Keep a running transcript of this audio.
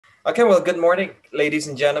Okay, well, good morning, ladies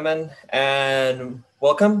and gentlemen, and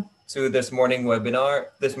welcome to this morning's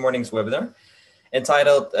webinar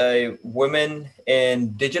entitled Women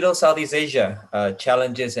in Digital Southeast Asia,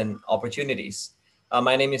 Challenges and Opportunities.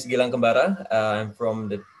 My name is Gilang Kembara. I'm from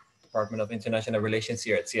the Department of International Relations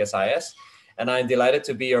here at CSIS, and I'm delighted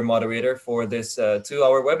to be your moderator for this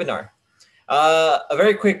 2-hour webinar. A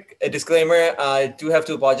very quick disclaimer, I do have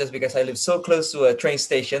to apologize because I live so close to a train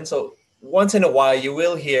station. So once in a while, you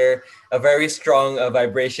will hear a very strong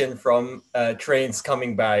vibration from trains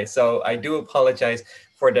coming by. So I do apologize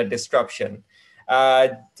for the disruption.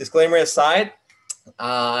 Disclaimer aside,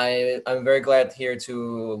 I'm very glad here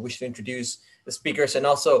to wish to introduce the speakers and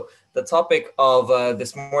also the topic of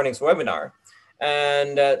this morning's webinar.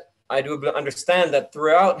 And I do understand that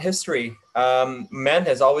throughout history, men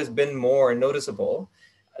has always been more noticeable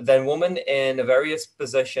than women in various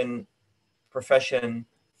profession,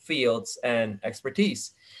 fields, and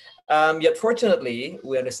expertise. Yet fortunately,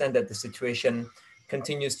 we understand that the situation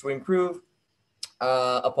continues to improve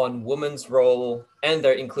upon women's role and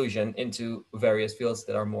their inclusion into various fields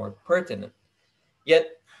that are more pertinent.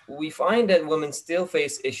 Yet we find that women still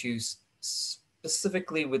face issues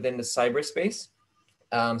specifically within the cyberspace.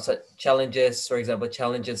 Such challenges, for example,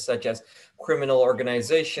 challenges such as criminal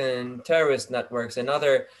organization, terrorist networks, and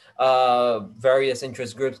other various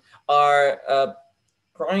interest groups are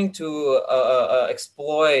trying to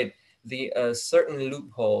exploit the certain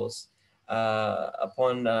loopholes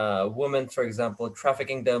upon women, for example,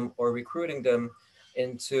 trafficking them or recruiting them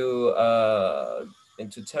into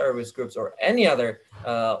into terrorist groups or any other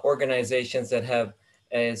organizations that have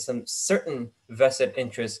some certain vested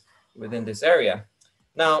interest within this area.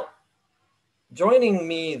 Now, joining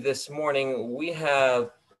me this morning, we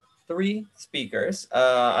have 3 speakers.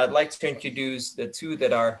 I'd like to introduce the 2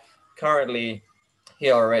 that are currently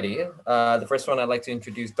here already. The first one, I'd like to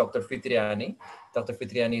introduce Dr. Fitriani. Dr.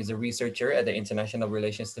 Fitriani is a researcher at the International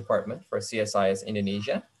Relations Department for CSIS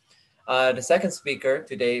Indonesia. The second speaker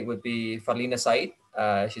today would be Farlina Said.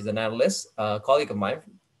 She's an analyst, a colleague of mine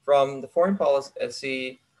from the Foreign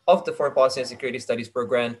Policy and Security Studies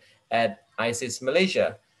program at ISIS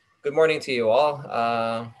Malaysia. Good morning to you all.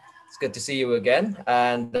 It's good to see you again.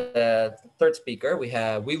 And the third speaker,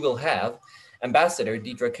 we will have Ambassador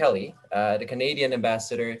Diedrah Kelly, the Canadian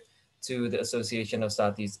ambassador to the Association of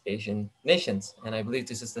Southeast Asian Nations. And I believe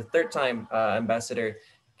this is the third time Ambassador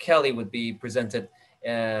Kelly would be presented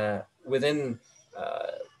within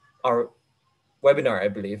our webinar, I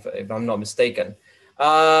believe, if I'm not mistaken.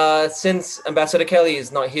 Since Ambassador Kelly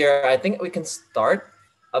is not here, I think we can start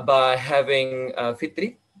by having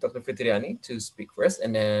Dr. Fitriani to speak first,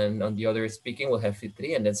 and then on the other speaking, we'll have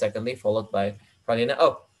Fitri, and then secondly, followed by Farlina.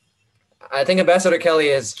 Oh, I think Ambassador Kelly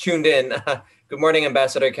has tuned in. Good morning,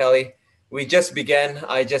 Ambassador Kelly. We just began.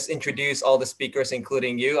 I just introduced all the speakers,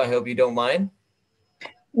 including you. I hope you don't mind.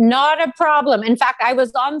 Not a problem. In fact, I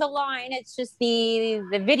was on the line. It's just the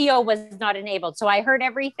video was not enabled. So I heard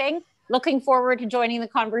everything. Looking forward to joining the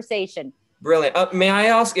conversation. Brilliant. May I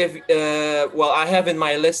ask if, well, I have in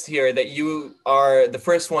my list here that you are the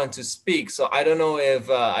first one to speak. So I don't know if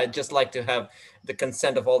I'd just like to have the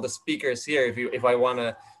consent of all the speakers here if I want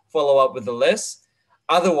to follow up with the list.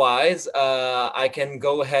 Otherwise, I can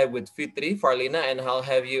go ahead with Fitri, Farlina, and I'll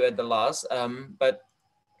have you at the last. But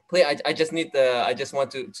please, I just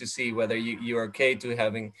want to see whether you're okay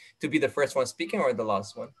to be the first one speaking or the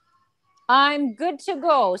last one. I'm good to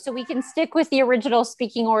go. So we can stick with the original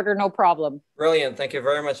speaking order, no problem. Brilliant. Thank you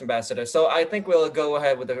very much, Ambassador. So I think we'll go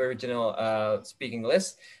ahead with the original speaking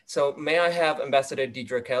list. So may I have Ambassador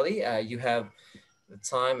Diedrah Kelly? You have the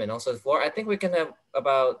time and also the floor. I think we can have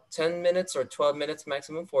about 10 minutes or 12 minutes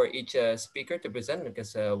maximum for each speaker to present,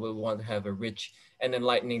 because we want to have a rich and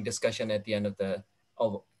enlightening discussion at the end of the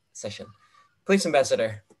session. Please,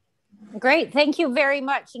 Ambassador. Great. Thank you very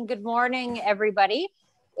much. And good morning, everybody.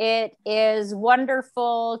 It is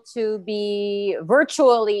wonderful to be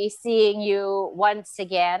virtually seeing you once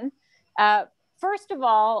again. First of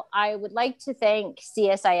all, I would like to thank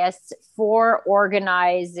CSIS for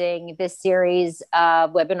organizing this series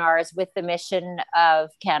of webinars with the mission of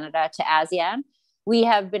Canada to ASEAN. We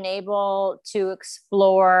have been able to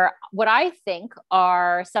explore what I think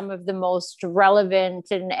are some of the most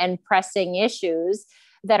relevant and pressing issues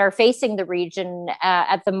that are facing the region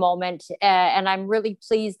at the moment. And I'm really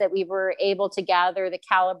pleased that we were able to gather the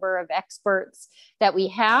caliber of experts that we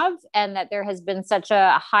have, and that there has been such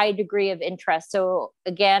a high degree of interest. So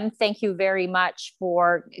again, thank you very much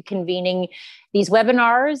for convening these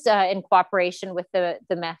webinars in cooperation with the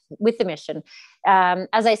mission.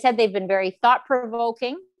 As I said, they've been very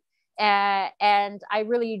thought-provoking, And I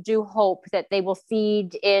really do hope that they will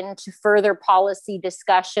feed into further policy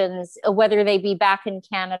discussions, whether they be back in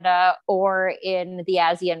Canada or in the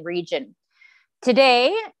ASEAN region.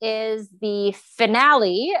 Today is the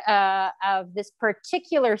finale of this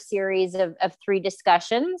particular series of 3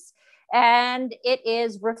 discussions, and it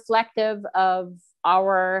is reflective of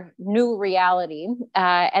our new reality,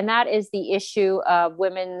 and that is the issue of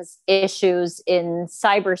women's issues in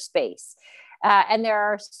cyberspace. And there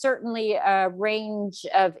are certainly a range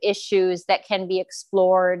of issues that can be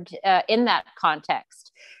explored in that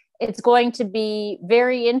context. It's going to be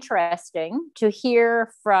very interesting to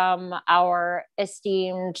hear from our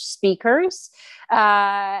esteemed speakers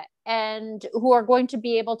and who are going to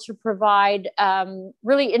be able to provide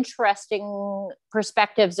really interesting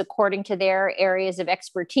perspectives according to their areas of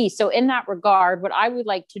expertise. So in that regard, what I would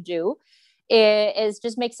like to do is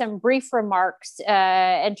just make some brief remarks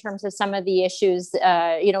in terms of some of the issues,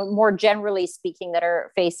 more generally speaking, that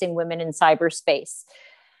are facing women in cyberspace.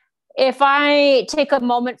 If I take a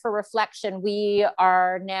moment for reflection, we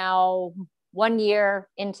are now 1 year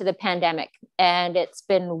into the pandemic, and it's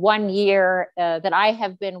been 1 year that I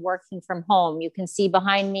have been working from home. You can see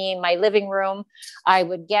behind me in my living room. I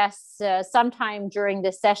would guess sometime during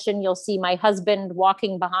this session, you'll see my husband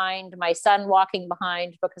walking behind, my son walking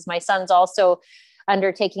behind, because my son's also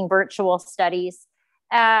undertaking virtual studies.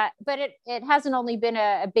 But it hasn't only been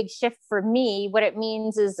a big shift for me. What it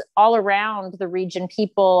means is all around the region,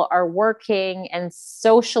 people are working and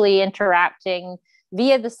socially interacting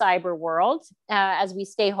via the cyber world as we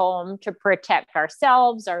stay home to protect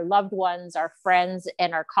ourselves, our loved ones, our friends,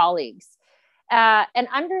 and our colleagues. And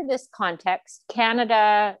under this context,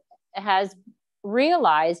 Canada has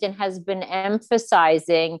realized and has been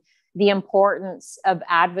emphasizing the importance of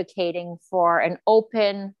advocating for an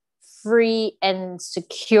open, free, and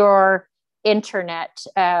secure internet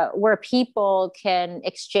where people can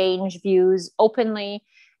exchange views openly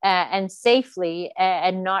and safely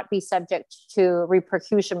and not be subject to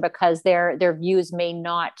repercussion because their views may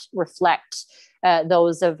not reflect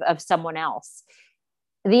those of someone else.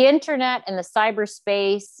 The internet and the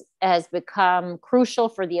cyberspace has become crucial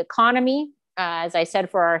for the economy, as I said,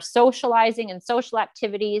 for our socializing and social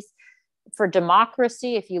activities, for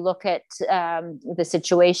democracy. If you look at the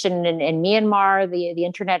situation in Myanmar, the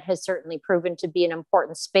internet has certainly proven to be an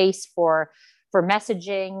important space for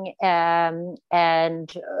messaging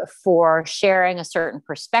and for sharing a certain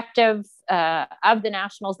perspective of the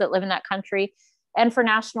nationals that live in that country, and for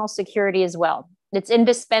national security as well. It's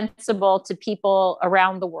indispensable to people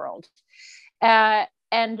around the world.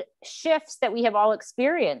 And shifts that we have all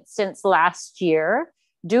experienced since last year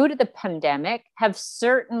due to the pandemic have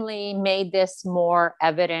certainly made this more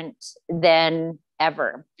evident than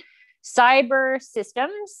ever. Cyber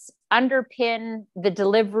systems underpin the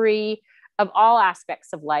delivery of all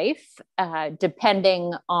aspects of life,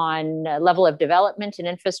 depending on level of development and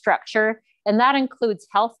infrastructure. And that includes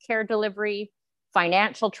healthcare delivery,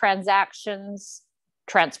 financial transactions,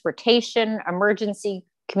 transportation, emergency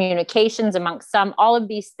communications, amongst some. All of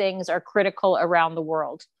these things are critical around the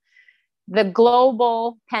world. The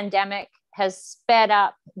global pandemic has sped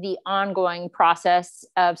up the ongoing process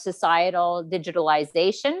of societal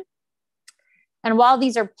digitalization. And while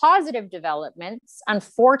these are positive developments,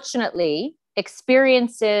 unfortunately,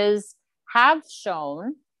 experiences have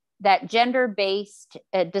shown that gender-based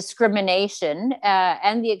discrimination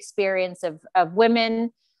and the experience of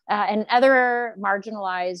women and other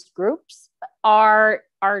marginalized groups are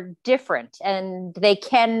different, and they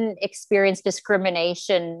can experience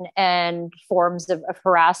discrimination and forms of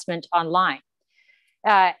harassment online.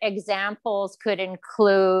 Examples could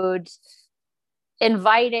include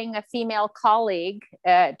inviting a female colleague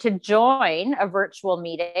to join a virtual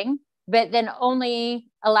meeting, but then only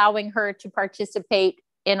allowing her to participate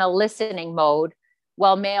in a listening mode,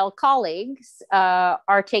 while male colleagues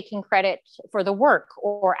are taking credit for the work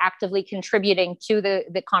or actively contributing to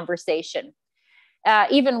the conversation.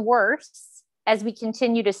 Even worse, as we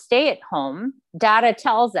continue to stay at home, data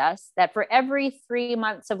tells us that for every 3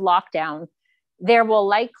 months of lockdown, there will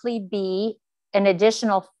likely be an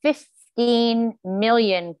additional 15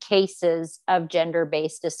 million cases of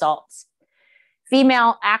gender-based assaults.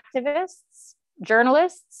 Female activists,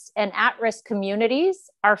 journalists, and at-risk communities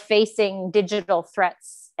are facing digital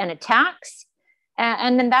threats and attacks.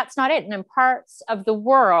 And then that's not it. And in parts of the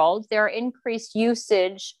world, there are increased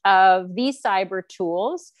usage of these cyber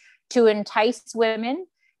tools to entice women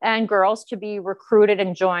and girls to be recruited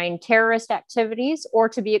and join terrorist activities or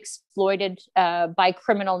to be exploited by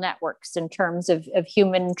criminal networks in terms of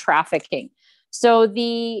human trafficking. So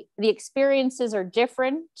the experiences are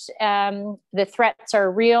different. The threats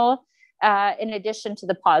are real. in addition to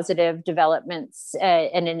the positive developments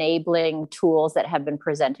and enabling tools that have been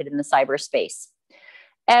presented in the cyberspace.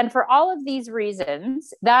 And for all of these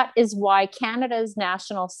reasons, that is why Canada's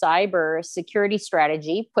national cyber security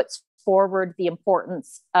strategy puts forward the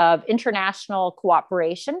importance of international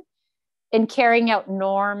cooperation in carrying out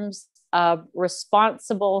norms of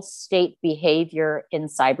responsible state behavior in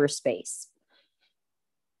cyberspace.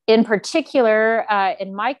 In particular,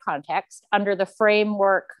 in my context, under the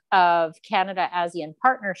framework of Canada-ASEAN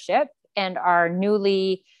Partnership and our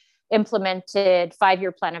newly implemented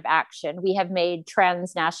 5-year plan of action, we have made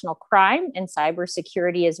transnational crime and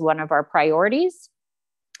cybersecurity as one of our priorities.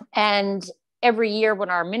 And every year when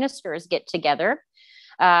our ministers get together,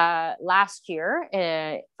 last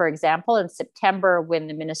year, for example, in September, when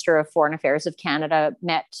the Minister of Foreign Affairs of Canada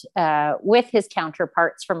met with his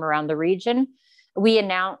counterparts from around the region, we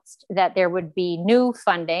announced that there would be new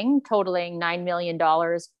funding totaling $9 million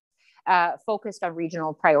focused on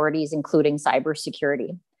regional priorities, including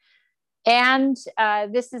cybersecurity. And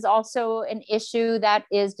this is also an issue that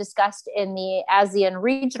is discussed in the ASEAN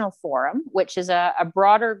Regional Forum, which is a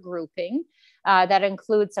broader grouping that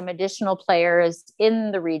includes some additional players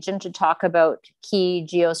in the region to talk about key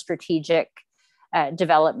geostrategic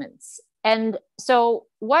developments. And so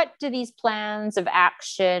what do these plans of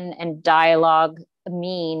action and dialogue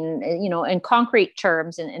mean, in concrete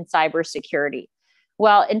terms in cybersecurity?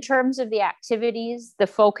 Well, in terms of the activities, the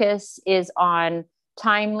focus is on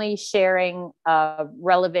timely sharing of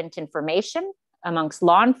relevant information amongst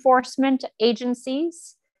law enforcement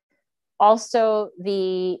agencies, also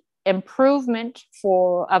the improvement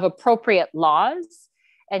of appropriate laws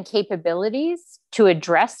and capabilities to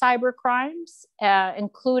address cyber crimes,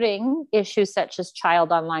 including issues such as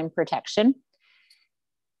child online protection,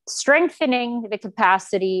 strengthening the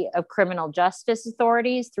capacity of criminal justice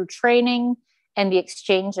authorities through training and the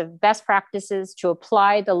exchange of best practices to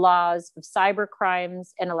apply the laws of cyber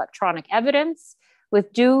crimes and electronic evidence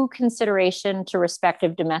with due consideration to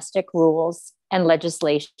respective domestic rules and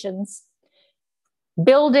legislations.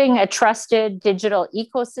 Building a trusted digital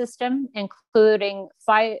ecosystem, including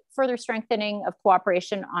further strengthening of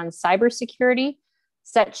cooperation on cybersecurity,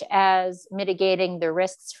 such as mitigating the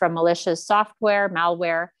risks from malicious software,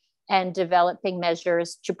 malware, and developing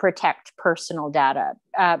measures to protect personal data.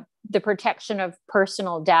 The protection of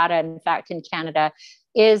personal data, in fact, in Canada,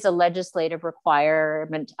 is a legislative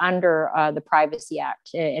requirement under the Privacy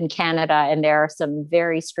Act in Canada, and there are some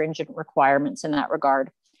very stringent requirements in that regard.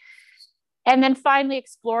 And then finally,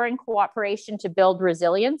 exploring cooperation to build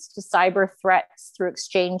resilience to cyber threats through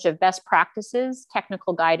exchange of best practices,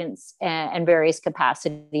 technical guidance, and various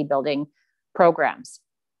capacity building programs.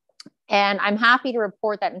 And I'm happy to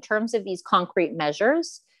report that in terms of these concrete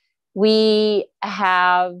measures, we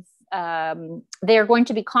have, they're going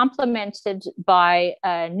to be complemented by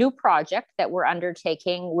a new project that we're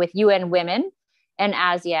undertaking with UN Women and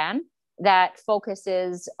ASEAN that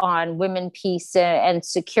focuses on women, peace, and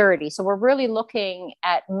security. So we're really looking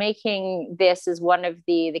at making this as one of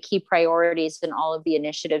the key priorities in all of the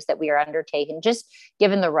initiatives that we are undertaking, just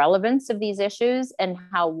given the relevance of these issues and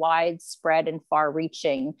how widespread and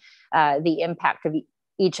far-reaching the impact of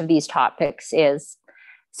each of these topics is.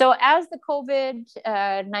 So as the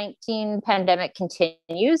COVID-19 pandemic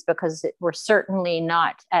continues, because we're certainly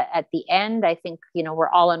not at the end, I think, we're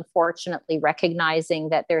all unfortunately recognizing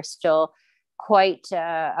that there's still quite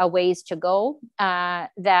a ways to go,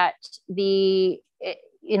 that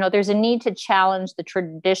there's a need to challenge the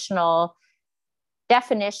traditional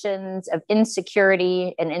definitions of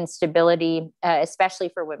insecurity and instability, especially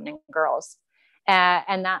for women and girls.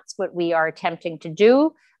 And that's what we are attempting to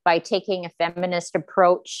do by taking a feminist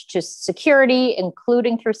approach to security,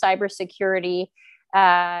 including through cybersecurity,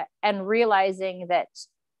 and realizing that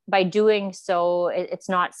by doing so, it's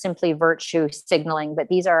not simply virtue signaling, but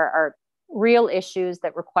these are real issues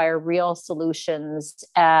that require real solutions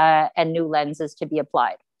and new lenses to be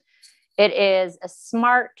applied. It is a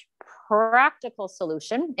smart, practical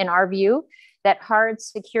solution, in our view, that hard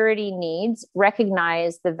security needs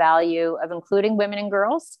recognize the value of including women and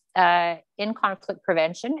girls in conflict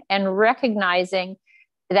prevention, and recognizing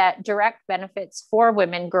that direct benefits for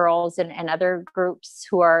women, girls, and other groups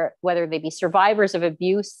who are, whether they be survivors of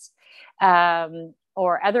abuse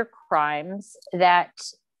or other crimes, that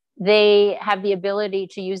they have the ability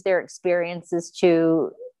to use their experiences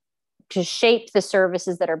to shape the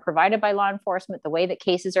services that are provided by law enforcement, the way that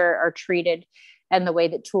cases are treated, and the way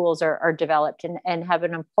that tools are developed, and have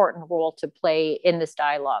an important role to play in this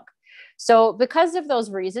dialogue. So because of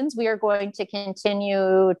those reasons, we are going to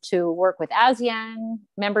continue to work with ASEAN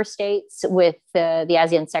member states, with the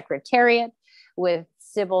ASEAN Secretariat, with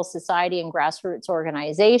civil society and grassroots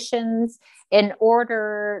organizations in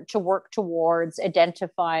order to work towards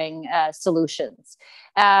identifying solutions.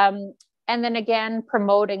 And then again,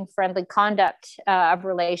 promoting friendly conduct of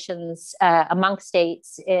relations among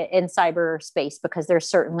states in cyberspace, because there's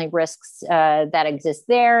certainly risks that exist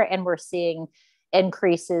there. And we're seeing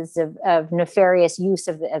increases of nefarious use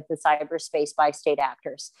of the cyberspace by state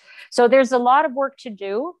actors. So there's a lot of work to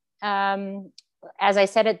do. As I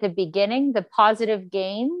said at the beginning, the positive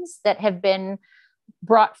gains that have been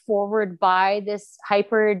brought forward by this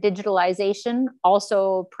hyper digitalization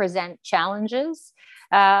also present challenges.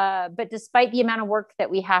 But despite the amount of work that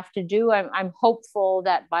we have to do, I'm hopeful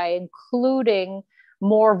that by including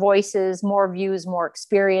more voices, more views, more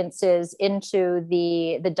experiences into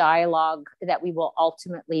the dialogue, that we will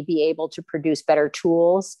ultimately be able to produce better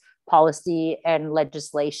tools, policy, and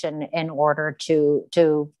legislation in order to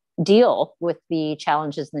deal with the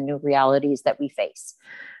challenges and the new realities that we face.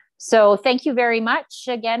 So thank you very much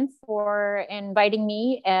again for inviting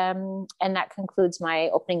me. And that concludes my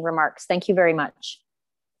opening remarks. Thank you very much.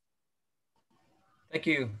 Thank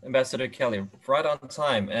you, Ambassador Kelly. Right on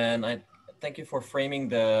time. And I thank you for framing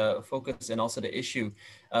the focus and also the issue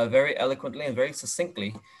very eloquently and very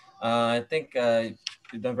succinctly. I think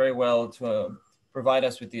you've done very well to provide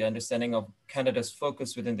us with the understanding of Canada's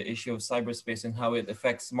focus within the issue of cyberspace and how it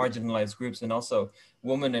affects marginalized groups and also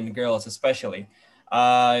women and girls especially.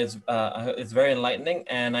 It's very enlightening,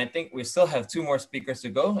 and I think we still have 2 more speakers to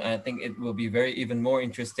go. And I think it will be even more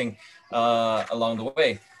interesting along the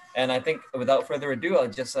way. And I think without further ado, I'll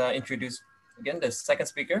just introduce again the second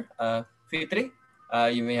speaker, Fitri.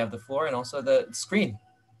 You may have the floor and also the screen,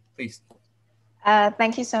 please.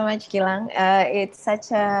 Thank you so much, Gilang. It's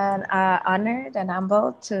such an honor and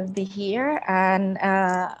humble to be here, and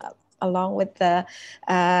along with the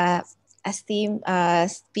esteemed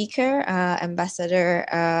speaker, Ambassador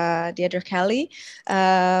Diedrah Kelly.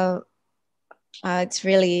 It's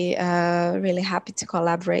really happy to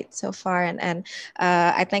collaborate so far, and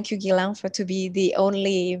I thank you, Gilang, for to be the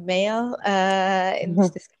only male in this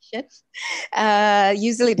discussion.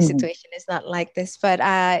 Usually the situation is not like this, but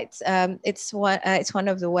it's one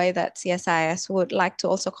of the way that CSIS would like to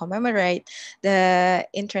also commemorate the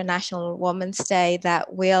International Women's Day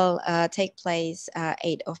that will take place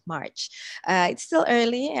 8th of March. It's still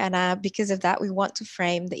early, and because of that, we want to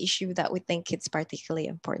frame the issue that we think it's particularly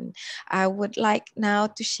important. I would like now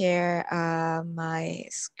to share my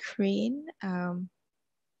screen.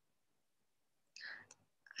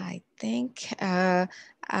 I think I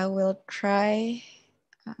will try.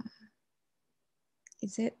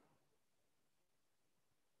 Is it?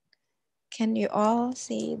 Can you all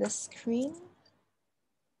see the screen?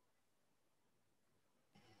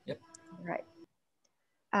 Yep. Right.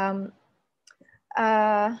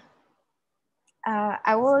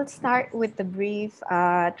 I will start with the brief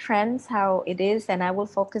trends, how it is, and I will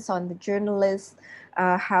focus on the journalists,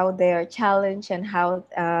 how they are challenged, and how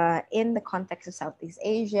in the context of Southeast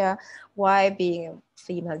Asia, why being a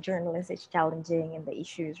female journalist is challenging in the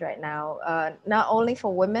issues right now. Not only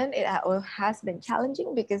for women, it has been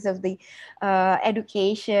challenging because of the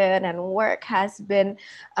education and work has been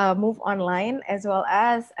moved online, as well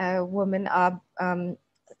as women are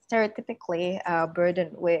stereotypically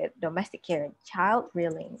burdened with domestic care and child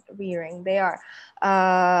rearing.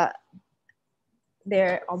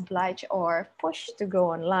 They're obliged or pushed to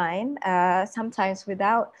go online, sometimes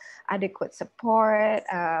without adequate support,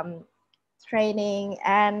 training,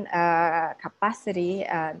 and capacity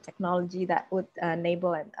and technology that would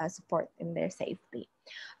enable and support in their safety.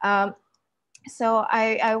 So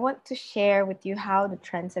I want to share with you how the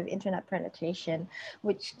trends of internet penetration,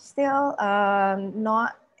 which still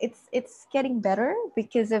it's getting better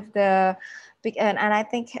because of the and I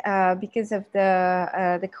think because of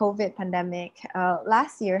the COVID pandemic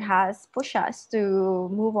last year has pushed us to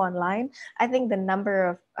move online. I think the number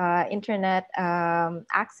of internet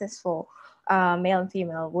access for male and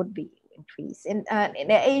female would be increased. In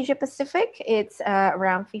the Asia Pacific, it's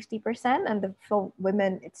around 50%, and for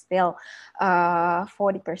women, it's still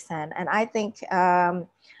 40%. And I think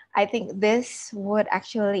this would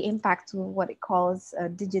actually impact to what it calls a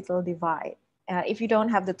digital divide. If you don't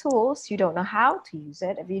have the tools, you don't know how to use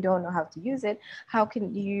it. If you don't know how to use it, how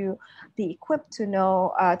can you be equipped to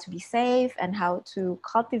know to be safe and how to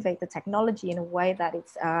cultivate the technology in a way that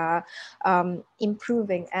it's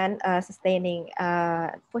improving and sustaining,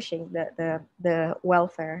 pushing the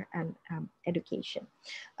welfare and education,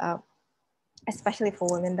 especially for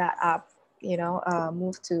women that are,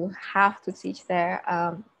 moved to have to teach their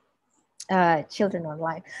children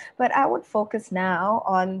online. But I would focus now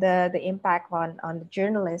on the impact on the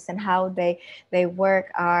journalists and how they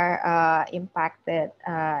work are impacted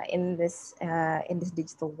in this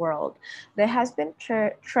digital world. There has been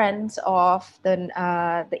trends of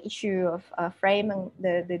the issue of framing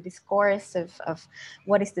the discourse of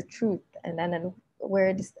what is the truth, and then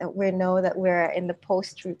we know that we're in the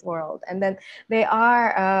post-truth world, and then there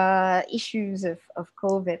are issues of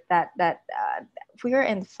COVID that we're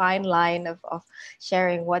in the fine line of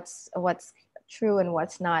sharing what's true and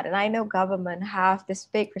what's not. And I know government have this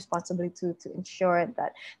big responsibility to ensure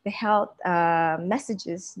that the health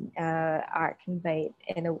messages are conveyed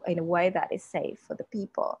in a way that is safe for the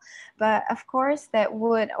people. But of course, that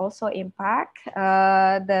would also impact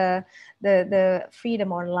the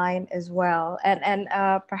freedom online as well, and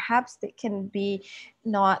perhaps it can be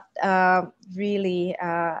not really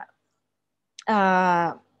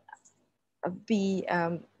be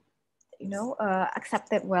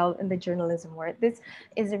accepted well in the journalism world. This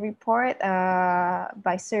is a report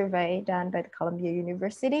by survey done by the Columbia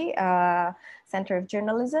University Center of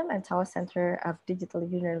Journalism and Tower Center of Digital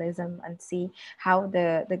Journalism, and see how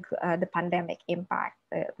the pandemic impact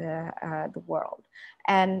the world.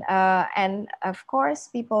 And of course,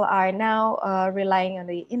 people are now relying on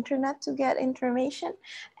the internet to get information,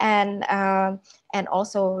 and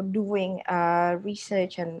also doing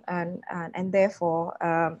research, and therefore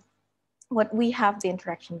what we have the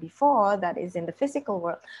interaction before that is in the physical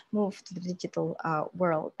world move to the digital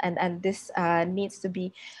world, and this needs to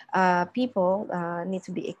be people need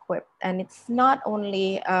to be equipped, and it's not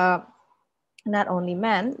only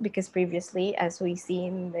men, because previously, as we see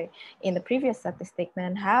in the previous statistic,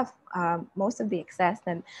 men have most of the access,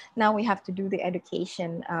 and now we have to do the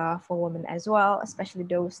education for women as well, especially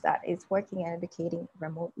those that is working and educating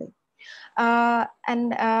remotely. I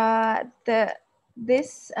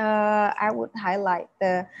would highlight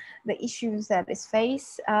the issues that is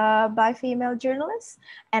faced by female journalists,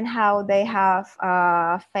 and how they have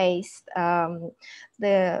faced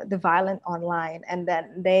the violence online, and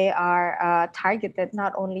then they are targeted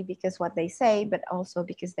not only because what they say, but also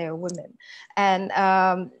because they are women. And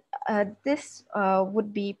this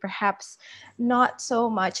would be perhaps not so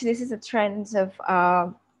much, this is a trend of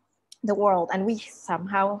the world, and we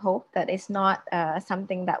somehow hope that it's not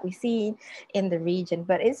something that we see in the region,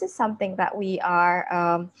 but it's just something that we are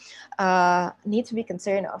need to be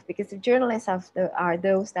concerned of, because the journalists are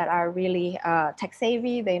those that are really tech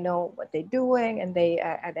savvy, they know what they're doing, and they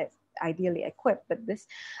are ideally equipped. But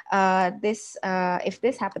if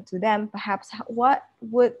this happened to them, perhaps what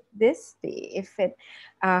would this be if it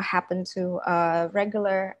happened to a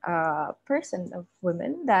regular person of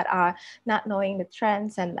women that are not knowing the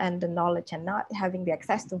trends and the knowledge, and not having the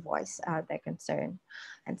access to voice their concern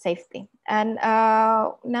and safety. And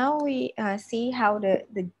now we see how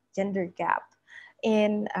the gender gap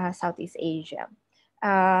in Southeast Asia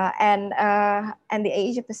and the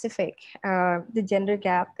Asia Pacific, the gender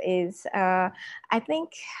gap is, I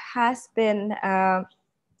think, has been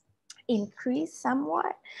increased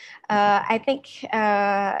somewhat. I think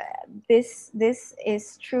this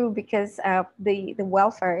is true because the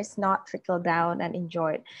welfare is not trickled down and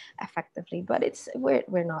enjoyed effectively, but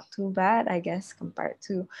we're not too bad, I guess, compared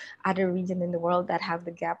to other regions in the world that have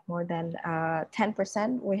the gap more than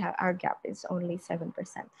 10%. Our gap is only 7%.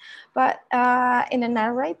 But in a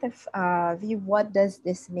narrative view, what does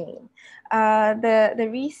this mean?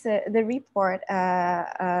 The report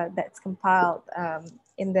that's compiled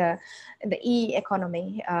in the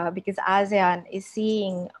e-economy, because ASEAN is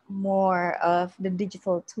seeing more of the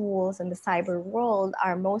digital tools and the cyber world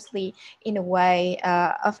are mostly in a way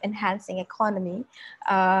of enhancing economy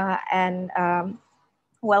and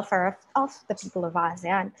welfare of the people of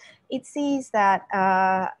ASEAN. It sees that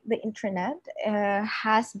the internet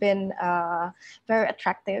has been very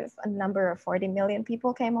attractive. A number of 40 million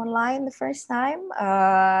people came online the first time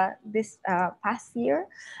this past year,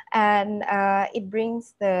 and it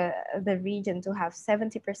brings the region to have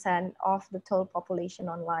 70% of the total population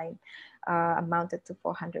online. Amounted to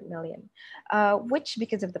 400 million, which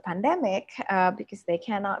because of the pandemic, because they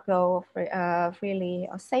cannot go freely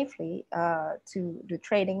or safely to do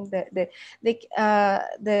trading, the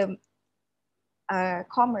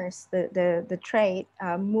commerce, the trade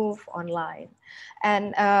move online,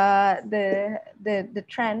 and the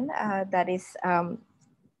trend that is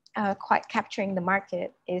quite capturing the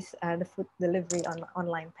market is the food delivery on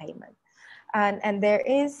online payment. And there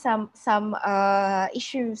is some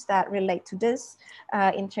issues that relate to this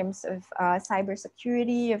in terms of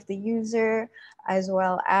cybersecurity of the user, as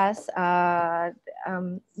well as the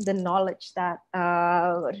knowledge that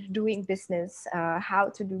doing business, how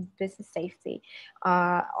to do business safety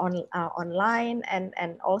online,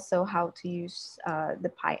 and also how to use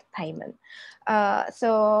the payment.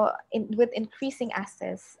 So with increasing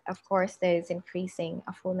access, of course, there's increasing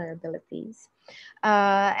vulnerabilities.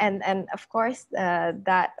 And of course,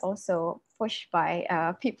 that also pushed by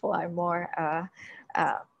people are more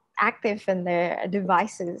active in their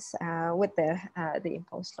devices with the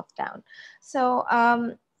imposed lockdown. So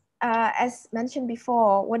as mentioned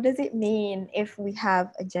before, what does it mean if we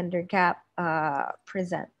have a gender gap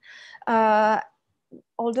present?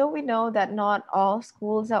 Although we know that not all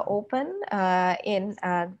schools are open in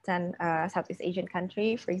 10 Southeast Asian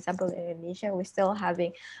country, for example, in Indonesia, we're still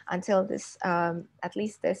having, until this, at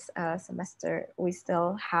least this semester, we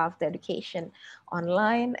still have the education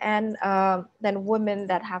online, and then women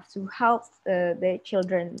that have to help their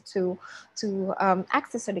children to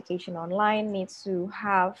access education online needs to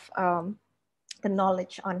have the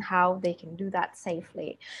knowledge on how they can do that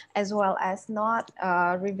safely, as well as not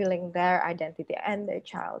revealing their identity and their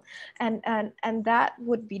child. And that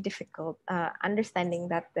would be difficult, understanding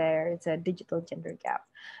that there is a digital gender gap.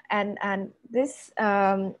 And this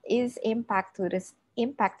is impacted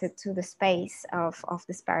to the space of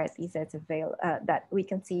disparities that's that we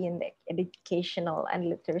can see in the educational and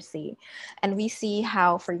literacy. And we see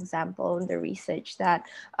how, for example, in the research that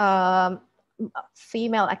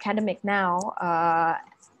female academic now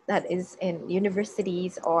that is in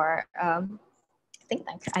universities or I think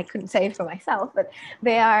I couldn't say it for myself, but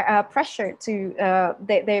they are pressured to,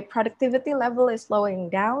 their productivity level is slowing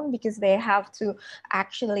down because they have to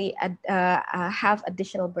actually have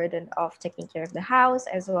additional burden of taking care of the house,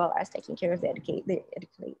 as well as taking care of the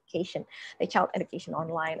education, the child education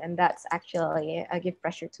online. And that's actually give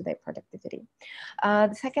pressure to their productivity.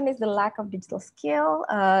 The second is the lack of digital skill.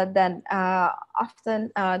 Then often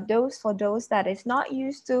for those that is not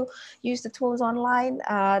used to use the tools online,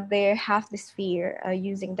 they have this fear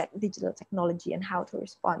using that digital technology and how to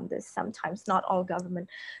respond this. Sometimes not all government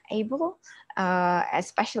able,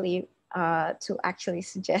 especially to actually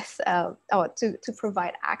suggest or to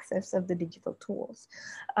provide access of the digital tools.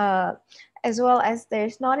 As well as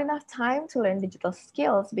there's not enough time to learn digital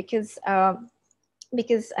skills because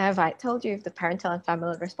as I told you, if the parental and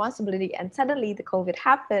family responsibility and suddenly the COVID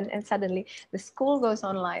happened and suddenly the school goes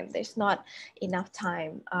online, there's not enough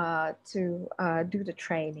time to do the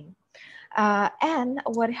training. And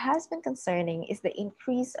what has been concerning is the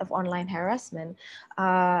increase of online harassment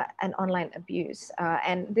and online abuse.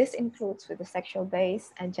 And this includes with the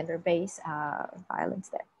sexual-based and gender-based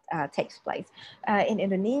violence that takes place. In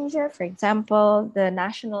Indonesia, for example, the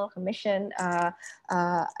National Commission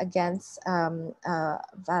against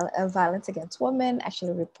Violence Against Women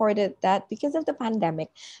actually reported that because of the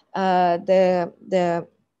pandemic, the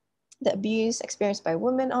abuse experienced by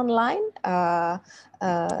women online,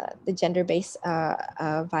 the gender-based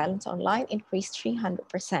violence online increased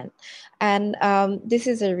 300%. And this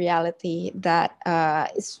is a reality that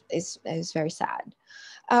is very sad.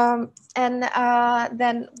 And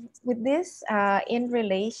then with this, in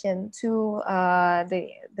relation to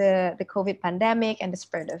the COVID pandemic and the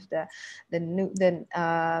spread of the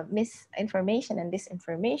misinformation and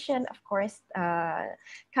disinformation, of course,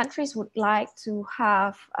 countries would like to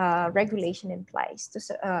have regulation in place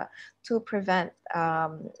to prevent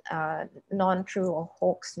non-true or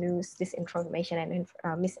hoax news, disinformation, and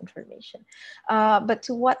misinformation. But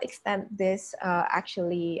to what extent this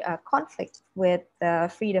actually conflict with the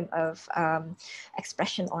freedom of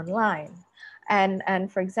expression online?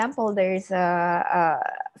 And for example, there's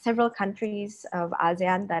several countries of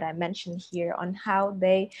ASEAN that I mentioned here on how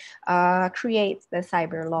they create the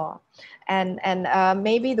cyber law. And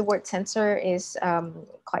maybe the word censor is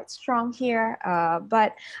quite strong here,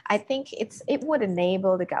 but I think it would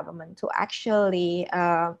enable the government to actually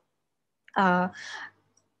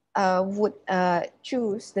would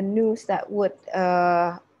choose the news that would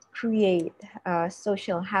create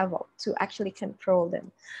social havoc to actually control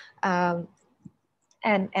them.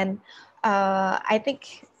 And I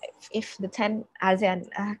think if the 10 ASEAN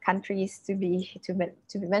countries to be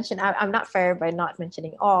mentioned, I'm not fair by not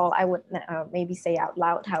mentioning all. I would maybe say out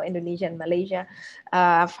loud how Indonesia and Malaysia,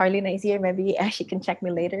 Farlina is here, maybe she can check me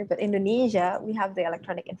later, but Indonesia, we have the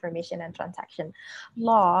Electronic Information and Transaction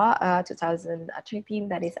Law 2013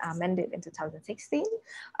 that is amended in 2016.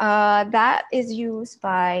 That is used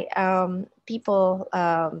by people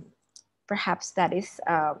perhaps that is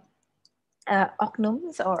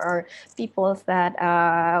or peoples that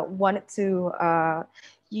wanted to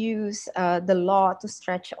use the law to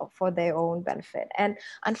stretch for their own benefit. And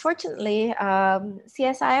unfortunately,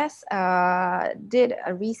 CSIS did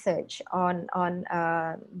a research on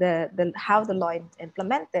the how the law is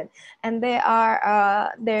implemented, and there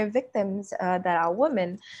are victims that are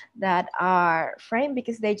women that are framed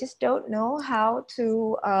because they just don't know how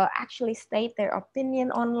to actually state their opinion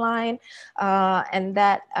online, and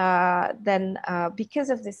that then because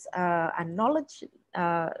of this knowledge,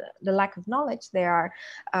 the lack of knowledge, they are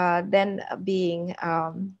then being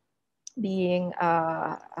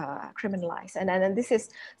criminalized. And this is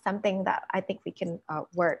something that I think we can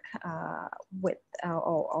work with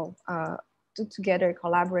or together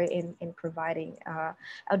collaborate in providing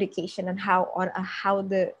education and how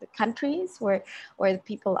the countries where the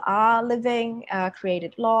people are living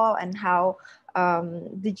created law, and how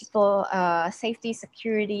digital safety,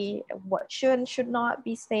 security, what should not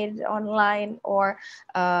be stated online, or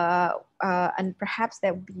and perhaps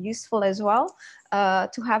that would be useful as well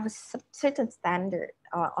to have a certain standard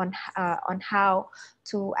on how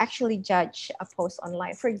to actually judge a post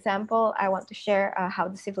online. For example, I want to share how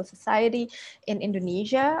the civil society in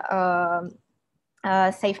Indonesia,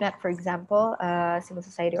 SafeNet, for example, civil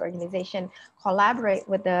society organization, collaborate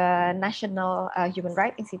with the National Human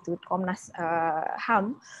Rights Institute, Komnas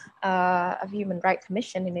HAM, of Human Rights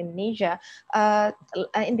Commission in Indonesia,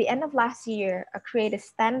 in the end of last year, create a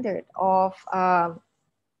standard of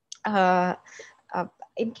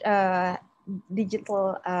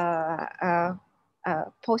digital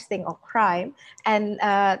posting of crime, and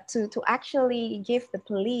to actually give the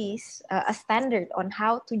police a standard on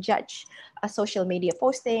how to judge a social media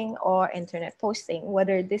posting or internet posting,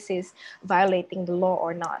 whether this is violating the law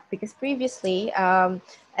or not. Because previously,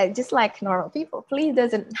 just like normal people, police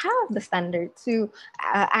doesn't have the standard to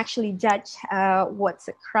actually judge what's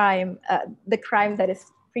a crime, the crime that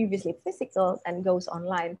is previously physical and goes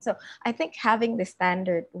online. So I think having the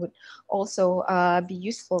standard would also be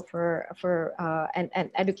useful for and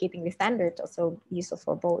educating the standard also useful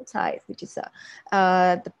for both sides, which is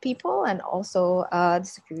the people and also the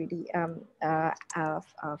security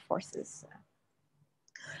forces.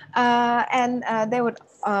 And there would,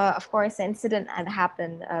 of course, an incident had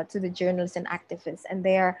happened to the journalists and activists, and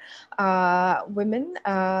they are women,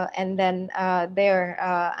 and then they're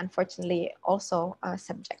unfortunately also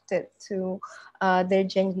subjected to their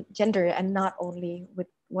gender, and not only with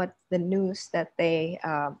what the news that they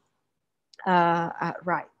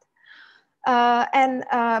write.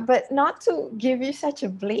 But not to give you such a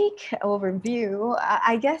bleak overview,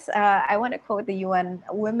 I guess I want to quote the UN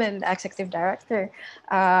Women Executive Director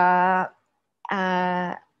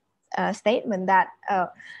statement that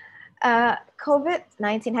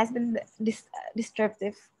COVID-19 has been this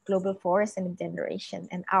disruptive global force in a generation,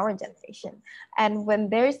 and our generation. And when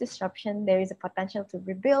there is disruption, there is a potential to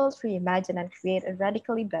rebuild, reimagine, and create a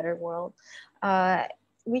radically better world.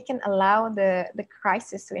 We can allow the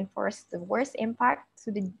crisis to enforce the worst impact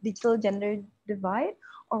to the digital gender divide,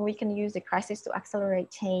 or we can use the crisis to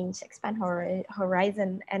accelerate change, expand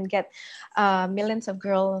horizon, and get millions of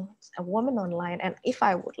girls and women online. And if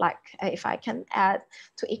I can add,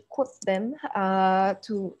 to equip them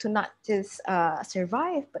to not just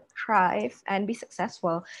survive, but thrive and be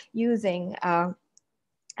successful using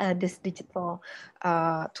these digital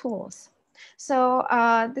tools. So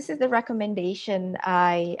this is the recommendation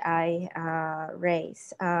I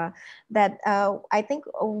raise, that I think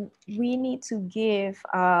we need to give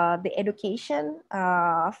the education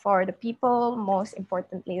for the people, most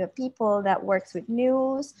importantly, the people that works with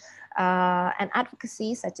news and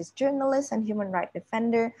advocacy, such as journalists and human rights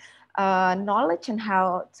defender, knowledge on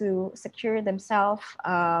how to secure themselves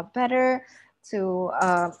better,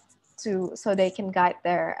 so they can guide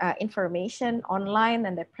their information online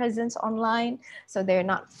and their presence online, so they're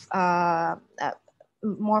not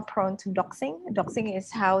more prone to doxing. Doxing is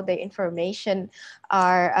how the information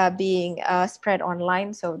are being spread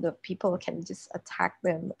online, so the people can just attack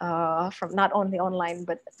them from not only online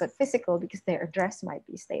but physical, because their address might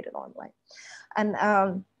be stated online.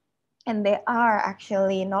 And there are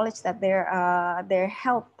actually knowledge that their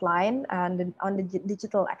helpline and on the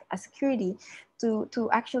digital security to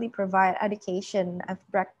actually provide education of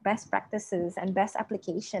best practices and best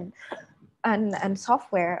application and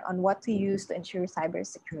software on what to use to ensure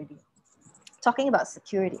cybersecurity. Talking about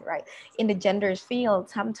security, right? In the gender field,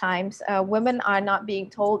 sometimes women are not being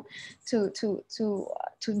told to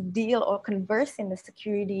to deal or converse in the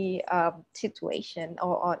security situation,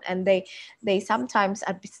 and they sometimes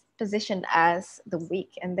are positioned as the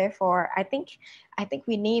weak, and therefore I think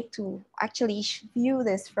we need to actually view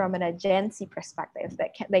this from an agency perspective.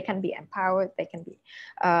 That they can be empowered, they can be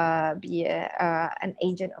an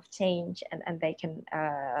agent of change, and they can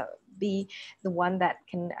be the one that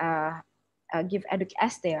can give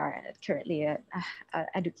as they are currently a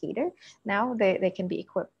educator. Now they can be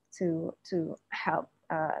equipped to help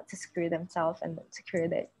to secure themselves and secure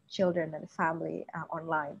their children and family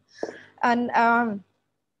online. And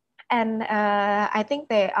I think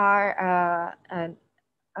there are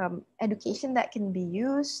education that can be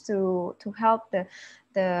used to help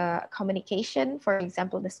the communication. For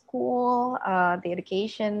example, the school, the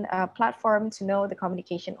education platform to know the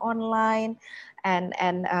communication online, and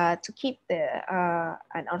to keep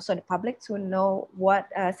and also the public to know what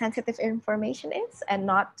sensitive information is and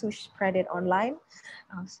not to spread it online.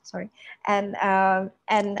 Sorry, and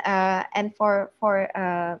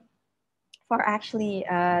for actually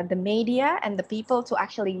the media and the people to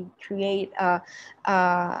actually create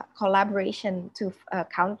collaboration to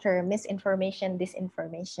counter misinformation,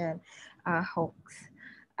 disinformation, hoax.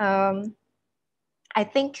 I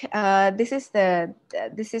think this is the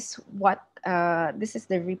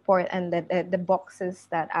report and the boxes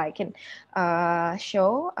that I can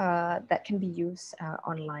show that can be used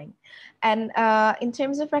online. And in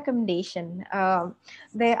terms of recommendation,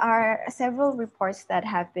 there are several reports that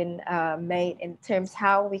have been made in terms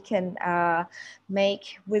how we can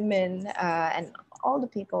make women and all the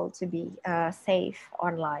people to be safe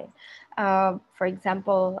online. For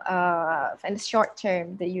example, in the short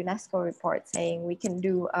term, the UNESCO report saying we can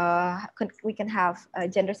do, we can have a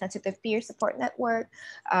gender-sensitive peer support network,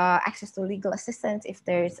 access to legal assistance if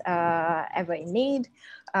there's ever a need,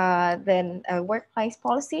 then a workplace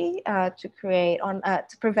policy to create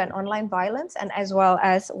to prevent online violence, and as well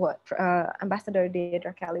as what Ambassador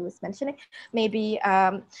Diedrah Kelly was mentioning, maybe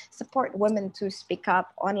support women to speak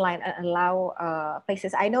up online and allow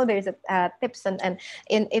places. I know there's tips and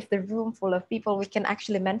if the room full of people, we can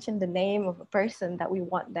actually mention the name of a person that we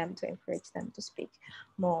want them to encourage them to speak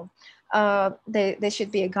more. There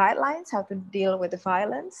should be a guidelines how to deal with the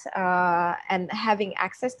violence, and having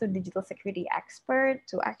access to digital security expert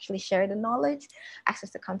to actually share the knowledge, access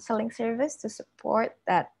to counseling service to support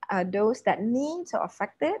that those that need to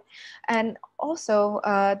affect it. And also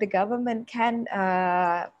the government can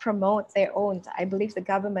promote their own. I believe the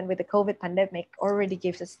government with the COVID pandemic already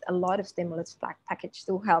gives us a lot of stimulus package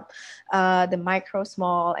to help the micro,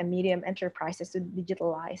 small and medium enterprises to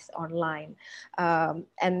digitalize online.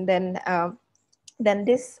 And then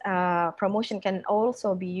this promotion can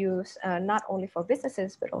also be used not only for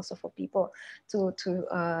businesses but also for people to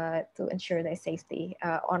ensure their safety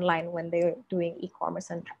online when they're doing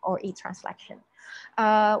e-commerce or e-transaction.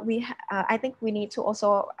 I think we need to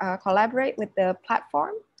also collaborate with the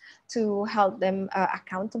platform to help them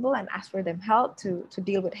accountable and ask for them help to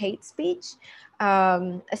deal with hate speech,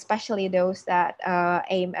 especially those that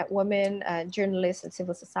aim at women, journalists and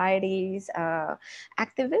civil societies,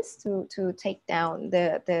 activists to take down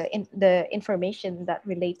the information that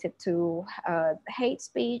related to hate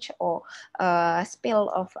speech or spill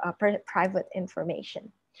of private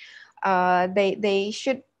information. They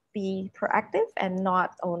should be proactive and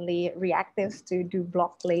not only reactive to do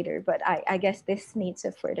block later, but I guess this needs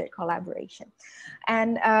a further collaboration.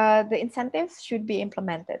 And the incentives should be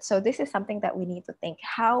implemented. So this is something that we need to think,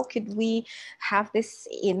 how could we have this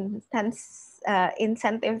intense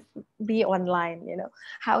incentive be online,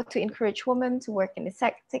 how to encourage women to work in the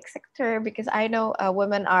tech sector, because I know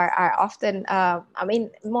women are often,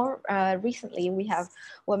 more recently we have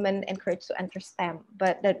women encouraged to enter STEM,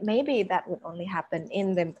 but that maybe that would only happen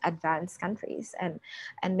in the advanced countries, and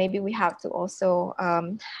maybe we have to also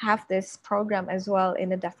have this program as well in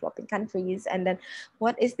the developing countries. And then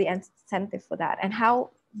what is the incentive for that, and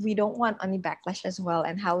how we don't want any backlash as well,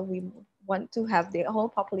 and how we want to have the whole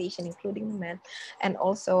population, including the men, and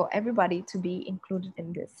also everybody to be included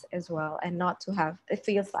in this as well, and not to have, it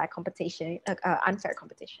feels like competition, unfair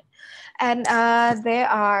competition. And there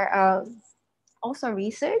are also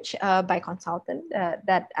research by consultant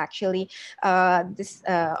that actually this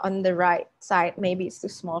on the right side, maybe it's too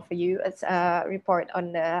small for you. It's a report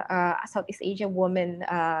on the Southeast Asia women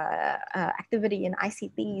activity in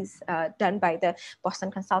ICTs done by the Boston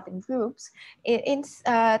Consulting Groups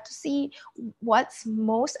to see what's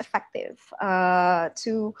most effective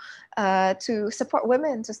to support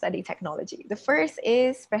women to study technology. The first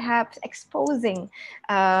is perhaps exposing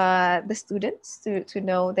the students to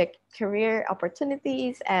know that career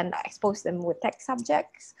opportunities and expose them with tech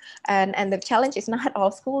subjects. And the challenge is not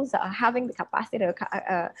all schools are having the capacity,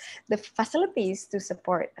 the facilities to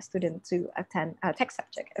support a student to attend a tech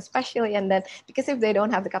subject, especially. And then because if they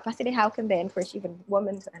don't have the capacity, how can they encourage even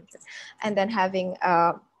women to enter? And then having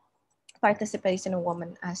participation of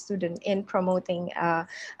women student in promoting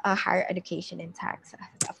higher education in tech.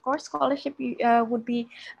 Of course, scholarship would be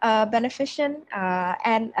beneficial,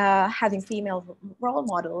 and having female role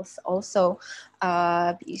models also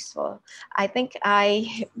be useful. I think I've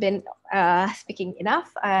been speaking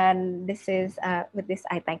enough, and this is with this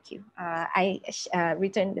I thank you. I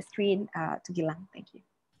return the screen to Gilang. Thank you.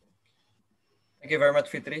 Thank you very much,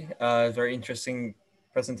 Fitri. Very interesting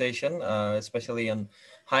presentation, especially on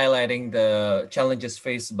highlighting the challenges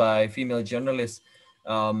faced by female journalists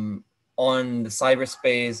on the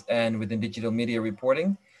cyberspace and within digital media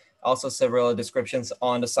reporting. Also, several descriptions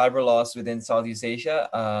on the cyber laws within Southeast Asia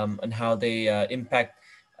and how they impact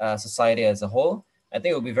society as a whole. I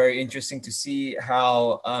think it will be very interesting to see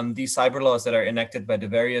how these cyber laws that are enacted by the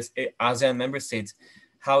various ASEAN member states,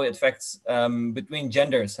 how it affects between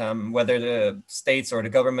genders, whether the states or the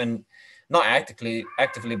government, not actively,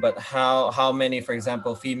 but how many, for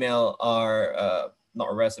example, female are not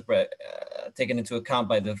arrested, but taken into account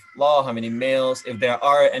by the law, how many males, if there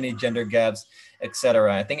are any gender gaps,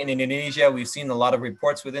 etc. I think in Indonesia, we've seen a lot of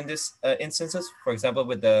reports within this instances, for example,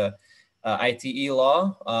 with the ITE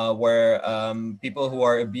law, where people who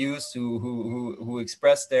are abused, who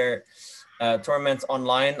express their torments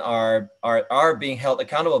online are being held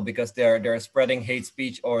accountable because they're spreading hate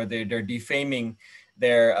speech, or they're defaming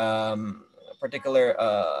their particular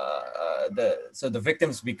so the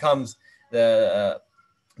victims becomes the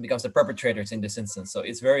perpetrators in this instance. So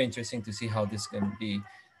it's very interesting to see how this can be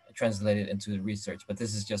translated into research, but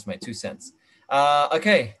this is just my 2 cents.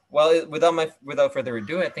 Okay, well, without further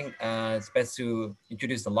ado, I think it's best to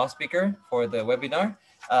introduce the last speaker for the webinar.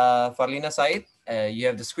 Farlina Said, you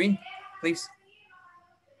have the screen, please.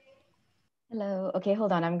 Hello. Okay,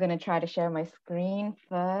 hold on. I'm going to try to share my screen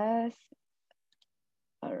first.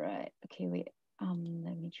 All right. Okay, wait. Let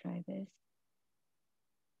me try this.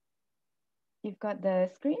 You've got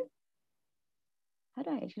the screen? How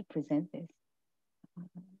do I actually present this?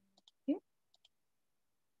 Here?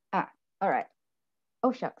 All right.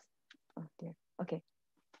 Oh, shucks. Oh, dear. Okay.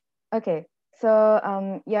 Okay.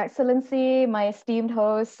 So, Your Excellency, my esteemed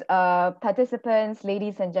hosts, participants,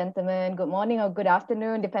 ladies and gentlemen, good morning or good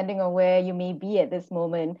afternoon, depending on where you may be at this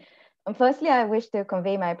moment. Firstly, I wish to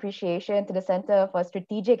convey my appreciation to the Center for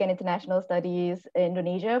Strategic and International Studies in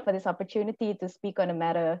Indonesia for this opportunity to speak on a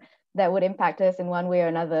matter that would impact us in one way or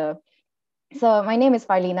another. So my name is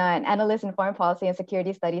Farlina, an analyst in foreign policy and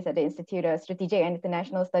security studies at the Institute of Strategic and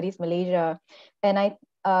International Studies, Malaysia. And I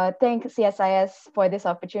thank CSIS for this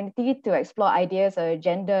opportunity to explore ideas of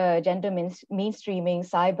gender mainstreaming,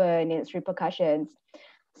 cyber, and its repercussions.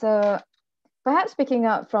 So perhaps picking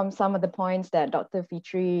up from some of the points that Dr.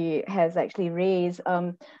 Fitri has actually raised,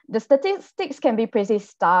 the statistics can be pretty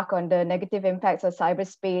stark on the negative impacts of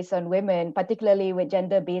cyberspace on women, particularly with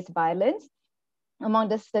gender-based violence. Among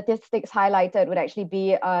the statistics highlighted would actually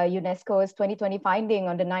be UNESCO's 2020 finding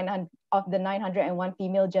on the 901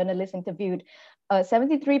 female journalists interviewed,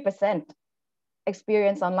 73%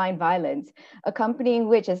 experience online violence, accompanying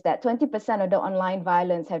which is that 20% of the online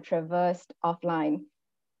violence have traversed offline.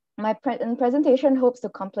 My presentation hopes to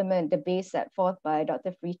complement the base set forth by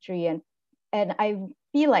Dr. Fitri, and I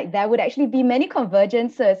feel like there would actually be many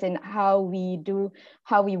convergences in how we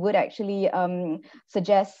would actually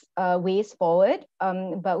suggest ways forward,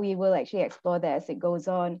 but we will actually explore that as it goes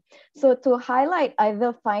on. So to highlight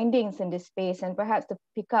either findings in this space, and perhaps to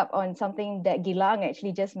pick up on something that Gilang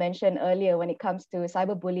actually just mentioned earlier when it comes to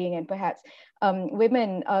cyberbullying and perhaps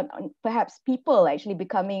women, perhaps people actually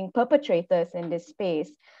becoming perpetrators in this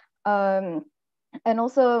space. And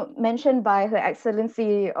also mentioned by Her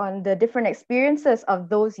Excellency on the different experiences of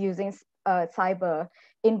those using cyber.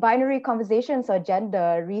 In Binary Conversations or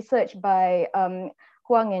Gender, research by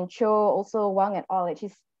Huang and Cho, also Wang et al.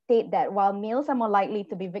 Actually state that while males are more likely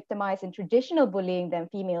to be victimized in traditional bullying than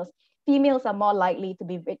females, females are more likely to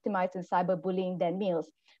be victimized in cyberbullying than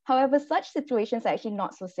males. However, such situations are actually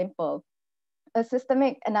not so simple. A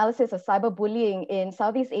systemic analysis of cyberbullying in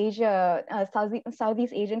Southeast Asia,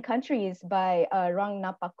 Southeast Asian countries by Rang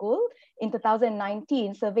Napakul in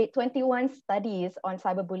 2019 surveyed 21 studies on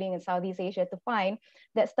cyberbullying in Southeast Asia to find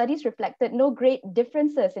that studies reflected no great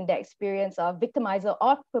differences in the experience of victimizer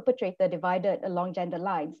or perpetrator divided along gender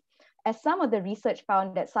lines. as some of the research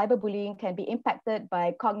found that cyberbullying can be impacted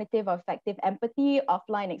by cognitive or affective empathy,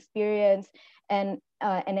 offline experience, and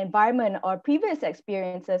an environment or previous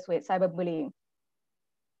experiences with cyberbullying.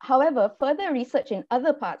 However, further research in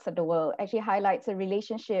other parts of the world actually highlights a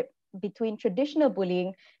relationship between traditional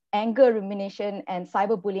bullying, anger rumination, and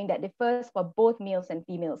cyberbullying that differs for both males and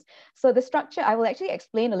females. So the structure, I will actually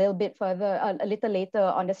explain a little bit further, a little later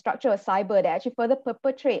on the structure of cyber that actually further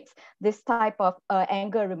perpetrates this type of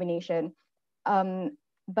anger rumination.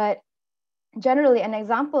 But generally, an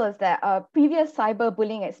example is that previous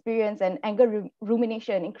cyberbullying experience and anger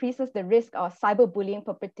rumination increases the risk of cyberbullying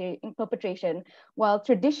perpetration, while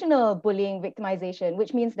traditional bullying victimization,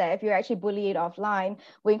 which means that if you're actually bullied offline,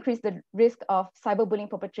 will increase the risk of cyberbullying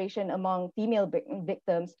perpetration among female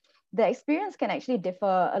victims. The experience can actually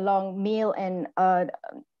differ along male and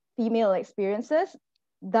female experiences.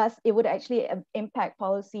 Thus, it would actually impact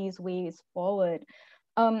policies ways forward.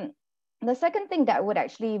 The second thing that would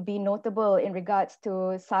actually be notable in regards to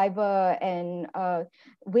cyber and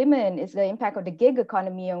women is the impact of the gig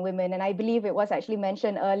economy on women. And I believe it was actually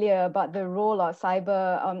mentioned earlier about the role of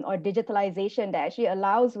cyber or digitalization that actually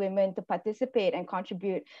allows women to participate and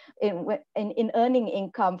contribute in earning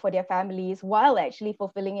income for their families while actually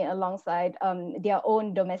fulfilling it alongside their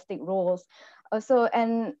own domestic roles. So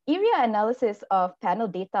an area analysis of panel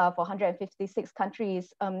data for 156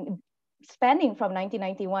 countries spanning from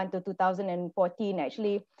 1991 to 2014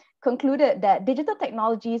 actually concluded that digital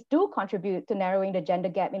technologies do contribute to narrowing the gender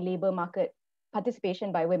gap in labor market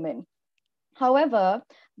participation by women. However,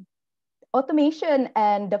 automation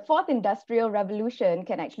and the fourth industrial revolution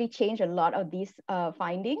can actually change a lot of these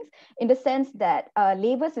findings in the sense that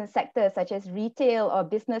labors in sectors such as retail or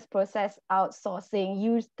business process outsourcing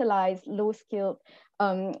utilize low-skilled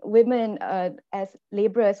women as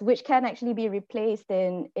laborers, which can actually be replaced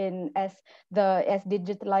as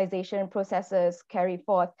digitalization processes carry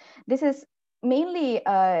forth. This is mainly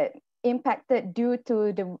impacted due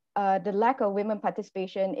to the lack of women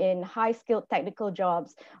participation in high-skilled technical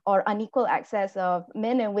jobs or unequal access of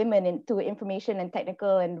men and women into information and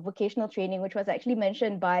technical and vocational training, which was actually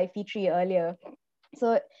mentioned by Fitri earlier.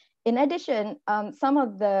 So in addition, some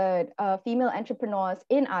of the female entrepreneurs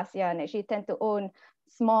in ASEAN actually tend to own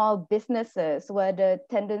small businesses where the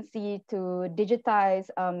tendency to digitize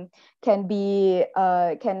can be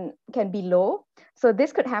low. So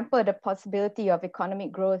this could hamper the possibility of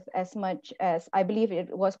economic growth as much as, I believe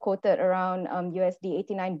it was quoted around USD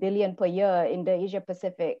 89 billion per year in the Asia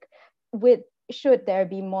Pacific, should there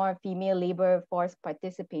be more female labor force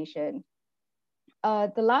participation.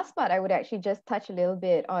 The last part, I would actually just touch a little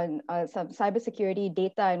bit on some cybersecurity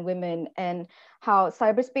data and women and how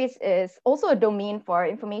cyberspace is also a domain for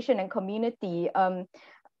information and community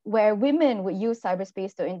where women would use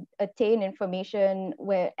cyberspace to attain information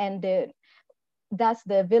thus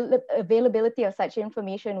the availability of such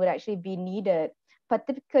information would actually be needed,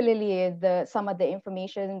 particularly some of the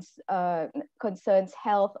information's concerns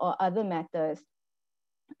health or other matters.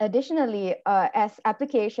 Additionally, as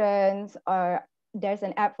applications there's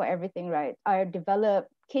an app for everything, right, are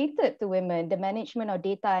developed catered to women, the management of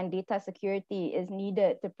data and data security is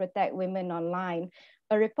needed to protect women online.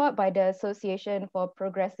 A report by the Association for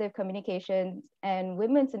Progressive Communications and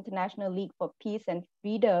Women's International League for Peace and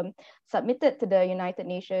Freedom submitted to the United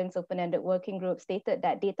Nations Open-Ended Working Group stated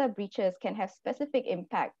that data breaches can have specific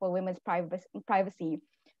impact for women's privacy,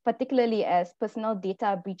 particularly as personal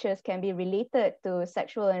data breaches can be related to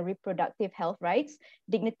sexual and reproductive health rights,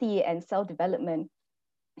 dignity, and self-development.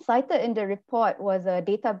 Cited in the report was a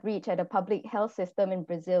data breach at a public health system in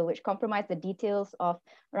Brazil, which compromised the details of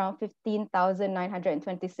around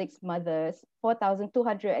 15,926 mothers,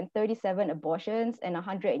 4,237 abortions, and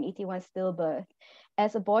 181 stillbirths.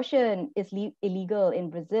 As abortion is illegal in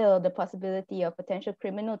Brazil, the possibility of potential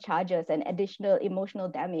criminal charges and additional emotional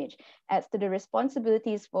damage adds to the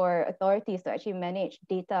responsibilities for authorities to actually manage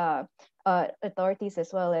data, authorities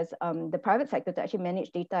as well as the private sector to actually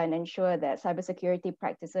manage data and ensure that cybersecurity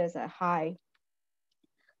practices are high.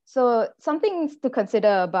 So some things to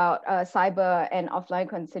consider about cyber and offline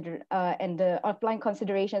and the offline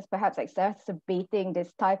considerations perhaps exacerbating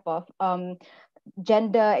this type of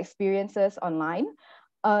gender experiences online.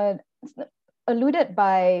 Alluded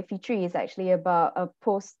by Fitri is actually about a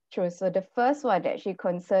post-truth. So the first one that actually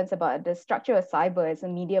concerns about the structure of cyber as a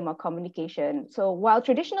medium of communication. So while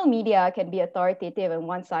traditional media can be authoritative and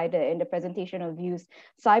one-sided in the presentation of views,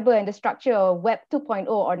 cyber and the structure of Web 2.0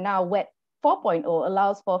 or now Web 4.0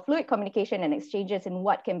 allows for fluid communication and exchanges in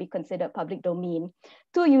what can be considered public domain.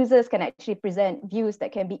 Two users can actually present views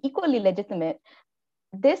that can be equally legitimate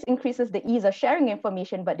this increases the ease of sharing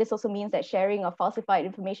information, but this also means that sharing of falsified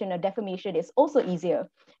information or defamation is also easier.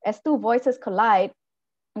 As two voices collide,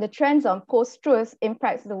 the trends on post-truth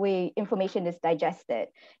impacts the way information is digested.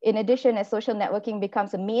 In addition, as social networking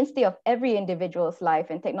becomes a mainstay of every individual's life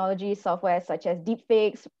and technology software such as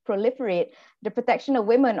deepfakes proliferate, the protection of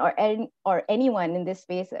women or anyone in this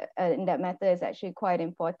space, in that matter, is actually quite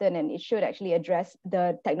important, and it should actually address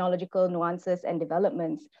the technological nuances and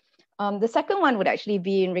developments. The second one would actually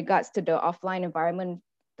be in regards to the offline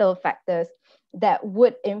environmental factors that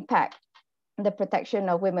would impact the protection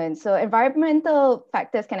of women. So environmental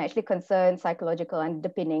factors can actually concern psychological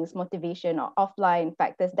underpinnings, motivation, or offline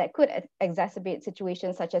factors that could exacerbate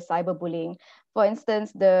situations such as cyberbullying. For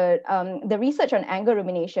instance, the research on anger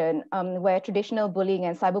rumination, where traditional bullying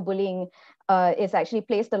and cyberbullying is actually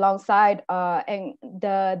placed alongside, and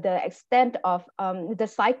the extent of the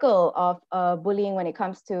cycle of bullying when it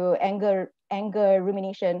comes to anger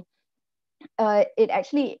rumination, it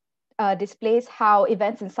actually displays how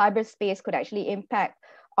events in cyberspace could actually impact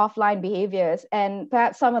offline behaviors. And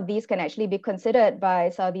perhaps some of these can actually be considered by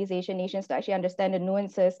Southeast Asian nations to actually understand the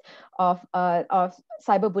nuances of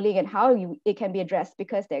cyberbullying and how it can be addressed,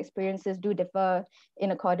 because the experiences do differ in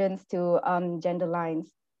accordance to gender lines.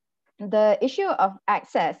 The issue of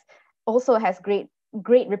access also has great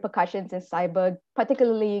repercussions in cyber,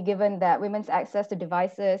 particularly given that women's access to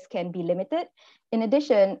devices can be limited. In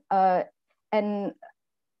addition,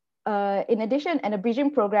 an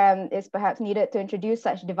bridging program is perhaps needed to introduce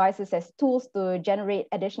such devices as tools to generate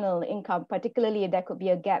additional income, particularly if there could be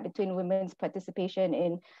a gap between women's participation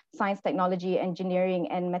in science, technology, engineering,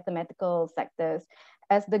 and mathematical sectors.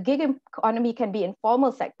 As the gig economy can be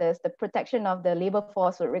informal sectors, the protection of the labor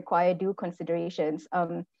force would require due considerations.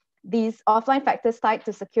 These offline factors tied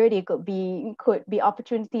to security could be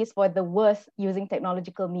opportunities for the worst using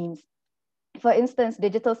technological means. For instance,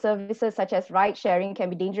 digital services such as ride sharing can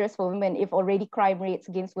be dangerous for women if already crime rates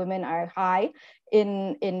against women are high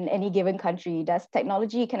in any given country. Thus,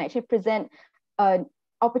 technology can actually present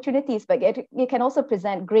opportunities, but it can also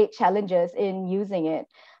present great challenges in using it.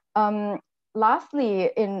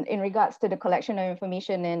 Lastly, in regards to the collection of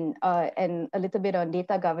information and a little bit on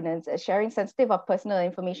data governance, sharing sensitive or personal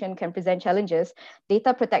information can present challenges.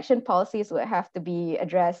 Data protection policies would have to be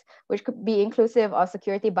addressed, which could be inclusive of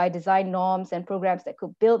security by design norms and programs that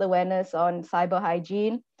could build awareness on cyber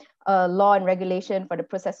hygiene. Law and regulation for the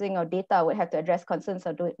processing of data would have to address concerns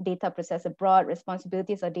of data processed abroad,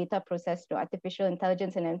 responsibilities of data processed through artificial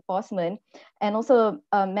intelligence and enforcement. And also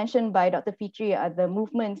mentioned by Dr. Fitri are the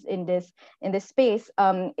movements in this space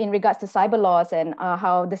in regards to cyber laws and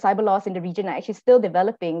how the cyber laws in the region are actually still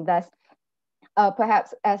developing. Thus,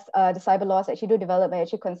 perhaps as the cyber laws actually do develop, I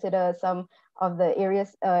actually consider some of the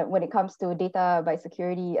areas when it comes to data by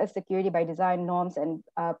security by design norms and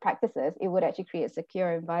practices, it would actually create a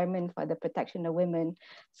secure environment for the protection of women.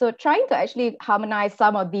 So trying to actually harmonize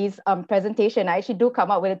some of these presentation, I actually do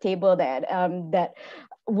come up with a table that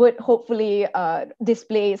would hopefully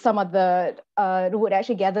display some of the, would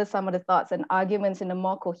actually gather some of the thoughts and arguments in a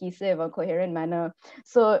more cohesive or coherent manner.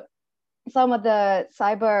 So some of the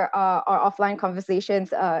cyber or offline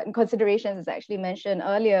conversations and considerations is actually mentioned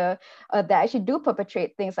earlier that actually do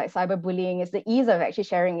perpetrate things like cyberbullying is the ease of actually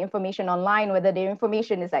sharing information online, whether the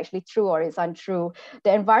information is actually true or is untrue.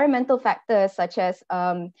 The environmental factors such as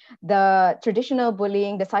the traditional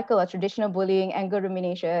bullying, the cycle of traditional bullying, anger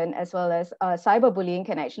rumination, as well as cyberbullying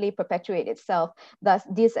can actually perpetuate itself. Thus,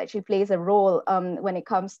 this actually plays a role when it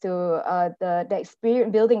comes to the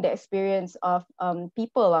experience, building the experience of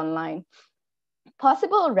people online.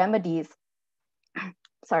 Possible remedies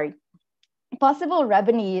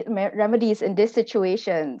in this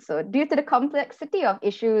situation. So due to the complexity of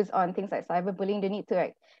issues on things like cyberbullying, the need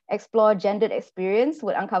to explore gendered experience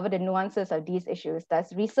would uncover the nuances of these issues.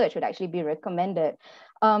 Thus, research would actually be recommended.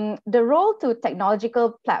 The role to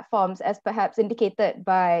technological platforms, as perhaps indicated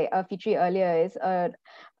by Fitri earlier, is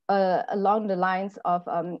along the lines of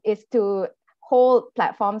is to hold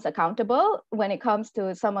platforms accountable when it comes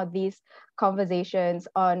to some of these conversations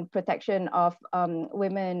on protection of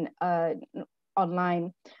women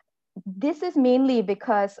online. This is mainly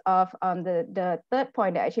because of the third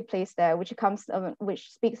point that I actually placed there, which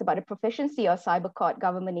speaks about the proficiency of cyber court,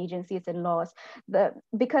 government agencies, and laws.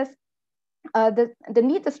 Because the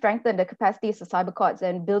need to strengthen the capacities of cyber courts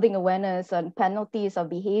and building awareness on penalties of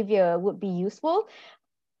behavior would be useful.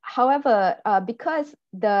 However, because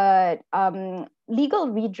the legal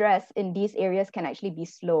redress in these areas can actually be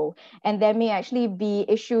slow. And there may actually be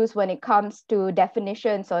issues when it comes to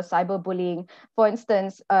definitions of cyberbullying. For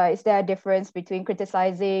instance, is there a difference between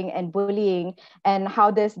criticizing and bullying? And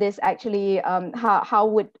how does this actually, how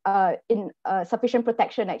would sufficient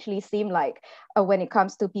protection actually seem like when it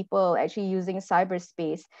comes to people actually using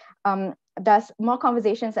cyberspace? Thus, more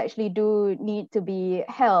conversations actually do need to be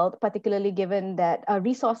held, particularly given that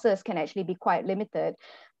resources can actually be quite limited.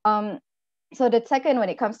 So the second, when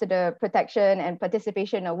it comes to the protection and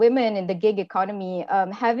participation of women in the gig economy,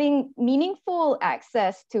 having meaningful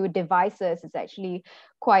access to devices is actually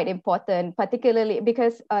quite important, particularly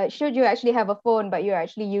because should you actually have a phone, but you're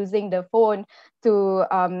actually using the phone to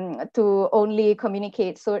only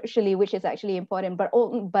communicate socially, which is actually important,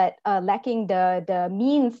 but lacking the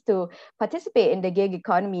means to participate in the gig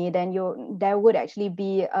economy, then there would actually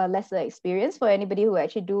be a lesser experience for anybody who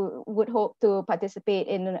actually would hope to participate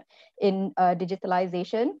in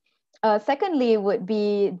digitalization. Secondly, would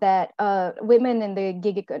be that women in the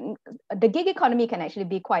gig economy can actually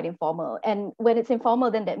be quite informal, and when it's informal,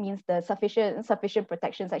 then that means the sufficient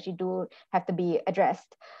protections actually do have to be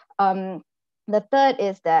addressed. The third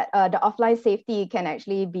is that the offline safety can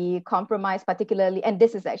actually be compromised, particularly, and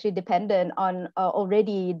this is actually dependent on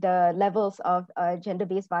already the levels of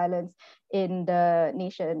gender-based violence in the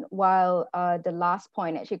nation, while the last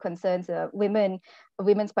point actually concerns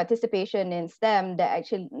women's participation in STEM,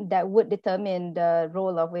 that would determine the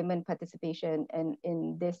role of women participation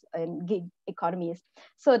in gig economies.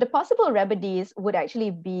 So the possible remedies would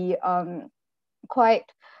actually be quite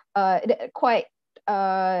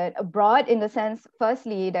broad, in the sense,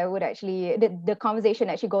 firstly, that would actually, the conversation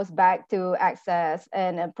actually goes back to access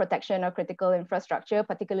and protection of critical infrastructure,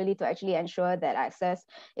 particularly to actually ensure that access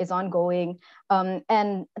is ongoing,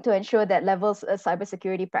 and to ensure that levels of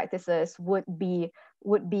cybersecurity practices would be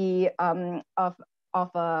of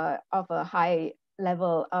a high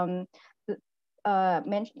level.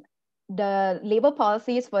 The labor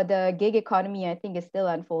policies for the gig economy, I think, is still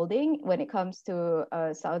unfolding when it comes to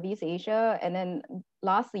Southeast Asia. And then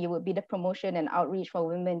lastly, it would be the promotion and outreach for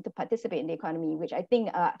women to participate in the economy, which I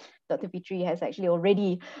think Dr. Fitri has actually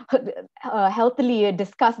already healthily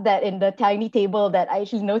discussed that in the tiny table that I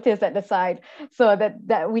actually noticed at the side, so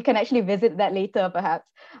that we can actually visit that later, perhaps.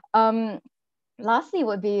 Lastly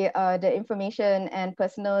would be the information and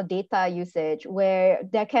personal data usage, where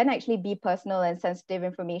there can actually be personal and sensitive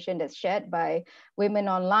information that's shared by women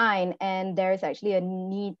online, and there's actually a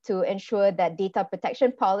need to ensure that data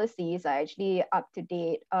protection policies are actually up to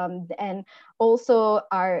date, and also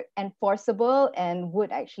are enforceable and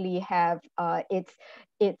would actually have its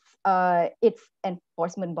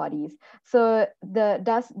enforcement bodies. So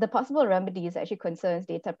the possible remedies actually concerns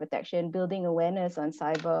data protection, building awareness on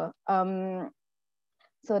cyber.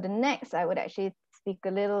 So the next, I would actually speak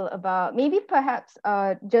a little about, maybe perhaps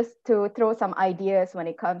just to throw some ideas when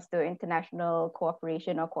it comes to international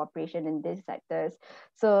cooperation or cooperation in these sectors.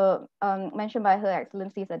 So mentioned by Her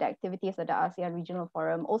Excellencies are the activities of the ASEAN Regional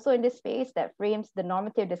Forum, also in this space that frames the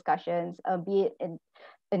normative discussions, be it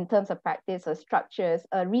in terms of practice or structures.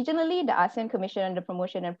 Regionally, the ASEAN Commission on the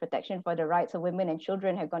Promotion and Protection for the Rights of Women and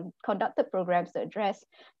Children have conducted programs to address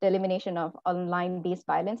the elimination of online-based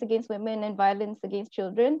violence against women and violence against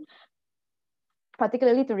children,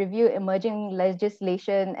 particularly to review emerging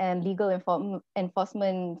legislation and legal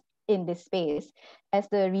enforcement in this space. As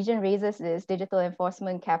the region raises its digital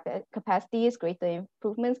enforcement capacities, greater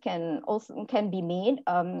improvements can be made.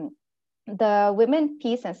 The women,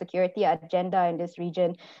 peace and security agenda in this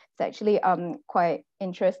region is actually quite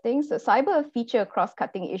interesting. So cyber feature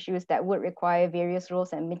cross-cutting issues that would require various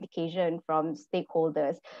roles and mitigation from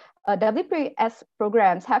stakeholders. WPS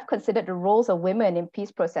programs have considered the roles of women in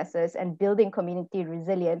peace processes and building community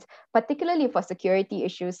resilience, particularly for security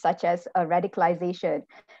issues such as radicalization.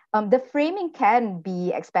 The framing can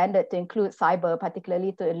be expanded to include cyber,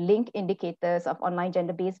 particularly to link indicators of online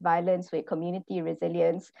gender-based violence with community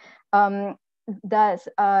resilience,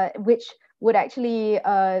 which would actually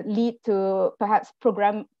lead to perhaps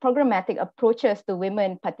programmatic approaches to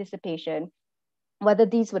women participation, whether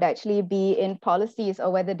these would actually be in policies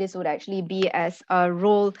or whether this would actually be as a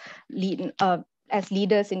role as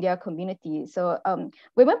leaders in their community. So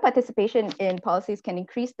women participation in policies can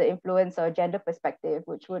increase the influence of gender perspective,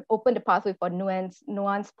 which would open the pathway for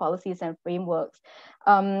nuanced policies and frameworks.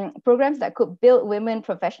 Programs that could build women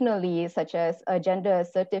professionally, such as gender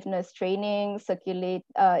assertiveness training, circulate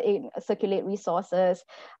resources,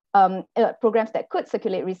 programs that could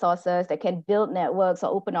circulate resources, that can build networks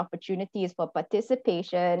or open opportunities for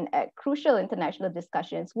participation at crucial international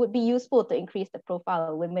discussions would be useful to increase the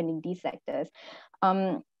profile of women in these sectors.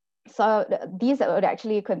 So these would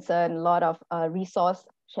actually concern a lot of resource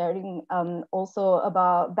sharing, also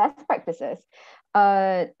about best practices.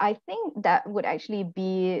 I think that would actually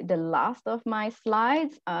be the last of my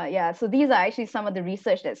slides. Yeah, so these are actually some of the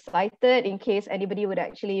research that's cited in case anybody would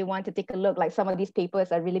actually want to take a look. Like some of these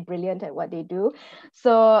papers are really brilliant at what they do.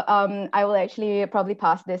 So I will actually probably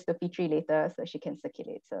pass this to Fitri later so she can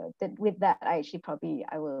circulate. So with that, I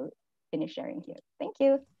will finish sharing here. Thank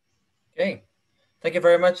you. Okay. Thank you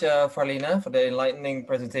very much, Farlina, for the enlightening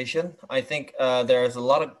presentation. I think there's a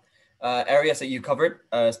lot of areas that you covered,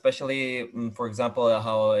 especially, for example,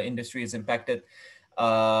 how industry is impacted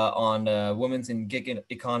on women's in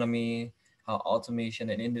economy, how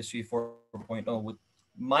automation and industry 4.0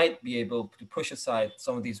 might be able to push aside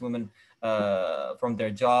some of these women from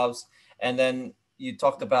their jobs. And then you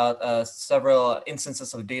talked about several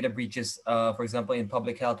instances of data breaches, for example, in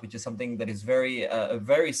public health, which is something that is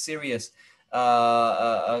very serious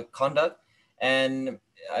conduct. And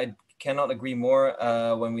I cannot agree more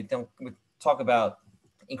when we talk about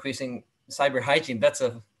increasing cyber hygiene.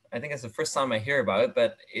 I think that's the first time I hear about it,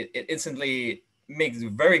 but it instantly makes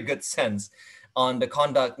very good sense on the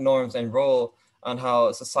conduct norms and role on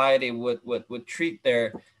how society would treat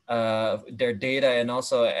their data and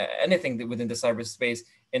also anything within the cyberspace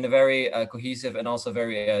in a very cohesive and also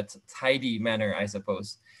very tidy manner, I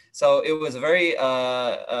suppose. So it was very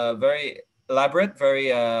elaborate,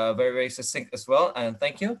 very succinct as well, and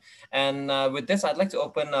thank you. And with this, I'd like to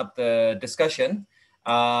open up the discussion.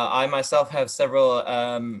 I myself have several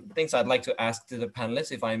things I'd like to ask to the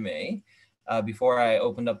panelists, if I may, before I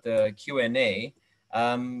open up the Q&A.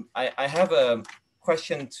 I have a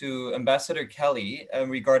question to Ambassador Kelly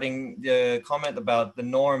regarding the comment about the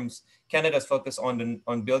norms, Canada's focus on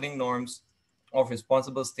building norms of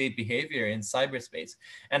responsible state behavior in cyberspace.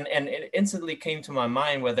 And it instantly came to my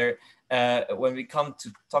mind whether when we come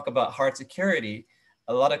to talk about hard security,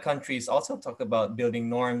 a lot of countries also talk about building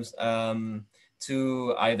norms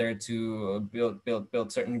to either to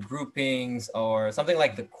build certain groupings, or something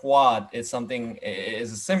like the Quad is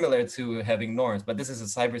similar to having norms, but this is a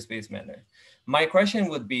cyberspace manner. My question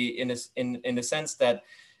would be in the sense that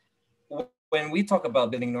when we talk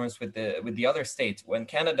about building norms with the other states, when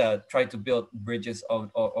Canada tried to build bridges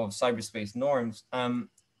of cyberspace norms,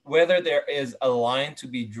 whether there is a line to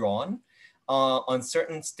be drawn on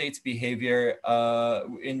certain states' behavior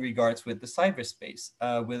in regards with the cyberspace,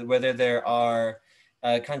 whether there are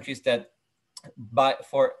countries that,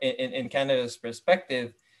 in Canada's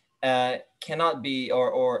perspective, cannot be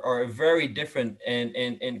or are very different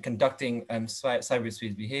in conducting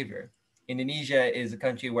cyberspace behavior. Indonesia is a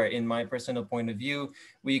country where, in my personal point of view,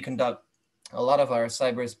 we conduct a lot of our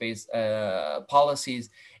cyberspace policies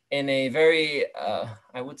in a very,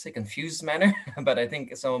 I would say, confused manner, but I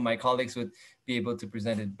think some of my colleagues would be able to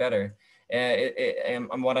present it better. And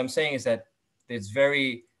what I'm saying is that it's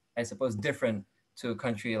very, I suppose, different to a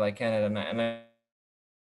country like Canada. And I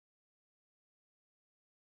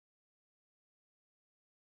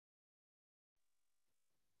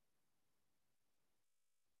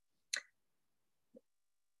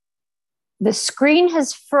The screen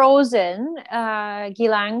has frozen,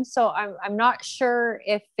 Gilang, so I'm not sure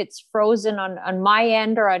if it's frozen on my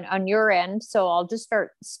end or on your end. So I'll just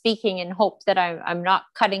start speaking and hope that I'm not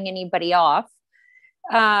cutting anybody off.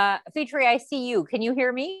 Fitri, I see you. Can you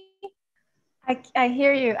hear me? I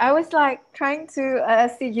hear you. I was like trying to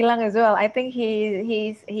see Gilang as well. I think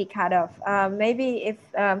he cut off. Maybe if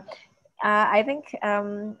I think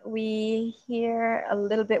we hear a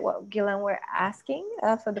little bit what Gilang were asking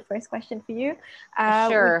for the first question for you.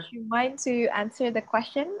 Sure. Would you mind to answer the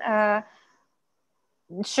question?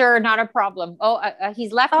 Sure, not a problem.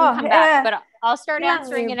 He's left and come back, but I'll start Gilang,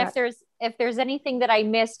 answering. And if there's anything that I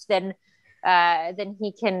missed, then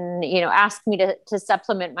he can ask me to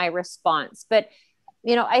supplement my response. But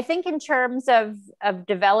I think in terms of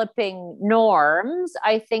developing norms,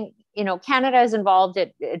 I think Canada is involved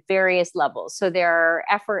at various levels. So there are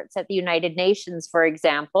efforts at the United Nations, for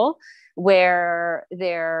example, where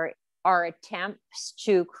there are attempts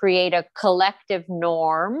to create a collective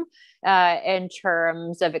norm in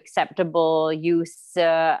terms of acceptable use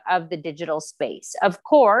of the digital space. Of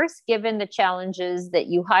course, given the challenges that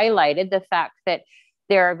you highlighted, the fact that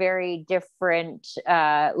there are very different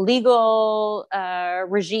legal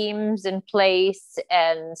regimes in place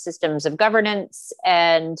and systems of governance,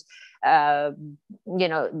 and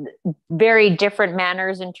very different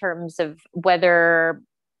manners in terms of whether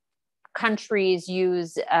countries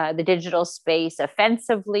use the digital space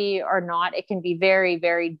offensively or not. It can be very,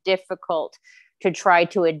 very difficult to try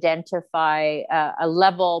to identify a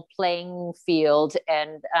level playing field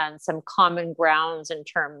and some common grounds in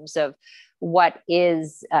terms of what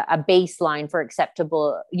is a baseline for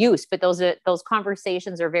acceptable use. But those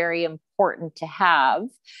conversations are very important to have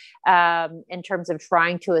in terms of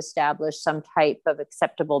trying to establish some type of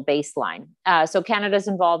acceptable baseline. So Canada's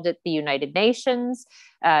involved at the United Nations.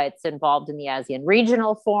 It's involved in the ASEAN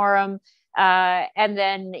Regional Forum. And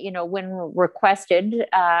then, when requested,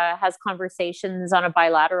 has conversations on a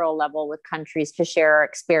bilateral level with countries to share our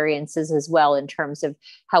experiences as well in terms of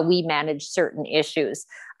how we manage certain issues.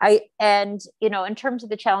 In terms of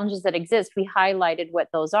the challenges that exist, we highlighted what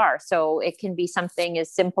those are. So it can be something as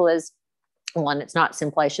simple as, one, it's not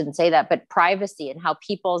simple, I shouldn't say that, but privacy and how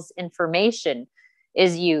people's information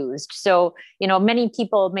is used. So, many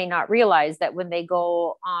people may not realize that when they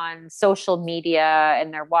go on social media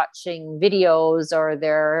and they're watching videos, or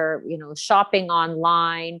they're, shopping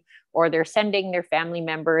online, or they're sending their family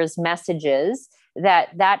members messages,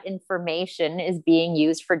 that information is being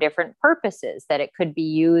used for different purposes, that it could be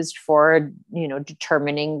used for,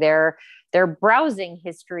 determining their browsing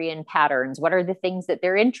history and patterns. What are the things that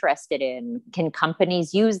they're interested in? Can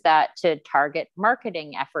companies use that to target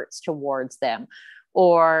marketing efforts towards them?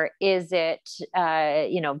 Or is it,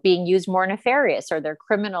 being used more nefarious? Are there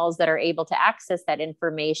criminals that are able to access that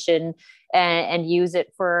information and use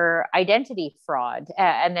it for identity fraud?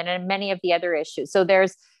 And then in many of the other issues. So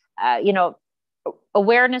there's,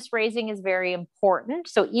 awareness raising is very important.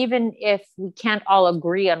 So even if we can't all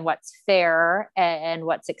agree on what's fair and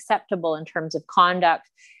what's acceptable in terms of conduct,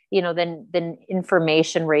 then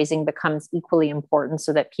information raising becomes equally important,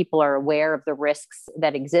 so that people are aware of the risks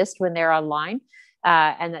that exist when they're online.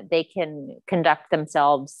 And that they can conduct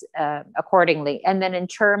themselves accordingly. And then in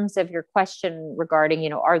terms of your question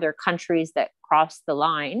regarding, are there countries that cross the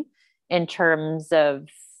line in terms of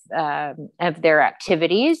their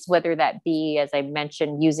activities, whether that be, as I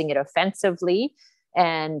mentioned, using it offensively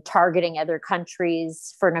and targeting other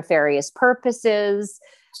countries for nefarious purposes,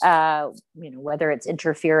 whether it's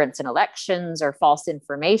interference in elections or false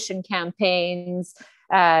information campaigns.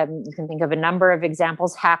 You can think of a number of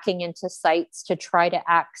examples, hacking into sites to try to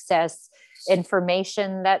access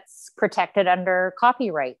information that's protected under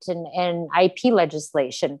copyright and IP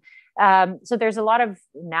legislation. So there's a lot of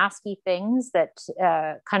nasty things that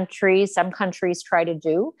some countries try to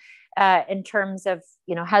do in terms of,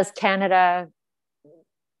 has Canada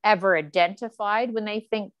ever identified when they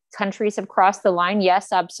think countries have crossed the line?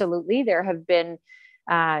 Yes, absolutely. There have been,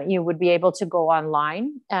 you would be able to go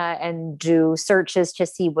online and do searches to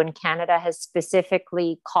see when Canada has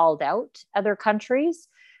specifically called out other countries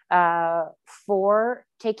for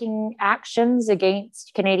taking actions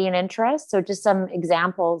against Canadian interests. So just some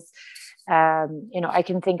examples, I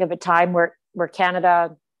can think of a time where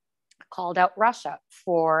Canada called out Russia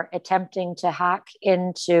for attempting to hack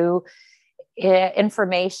into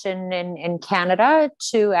information in Canada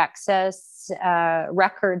to access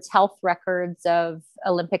health records of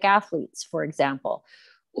Olympic athletes, for example,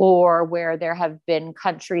 or where there have been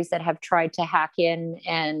countries that have tried to hack in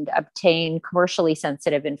and obtain commercially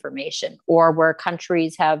sensitive information, or where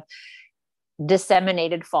countries have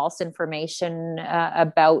disseminated false information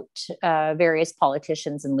about various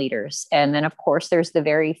politicians and leaders. And then, of course, there's the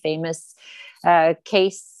very famous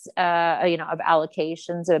case, of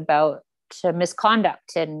allocations about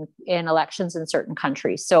misconduct in elections in certain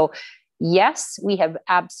countries. So yes, we have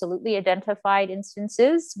absolutely identified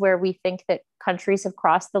instances where we think that countries have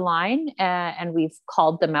crossed the line and we've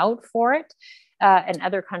called them out for it. And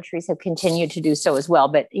other countries have continued to do so as well.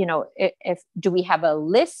 But, do we have a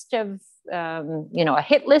list of, a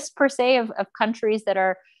hit list per se of countries that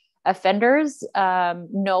are offenders?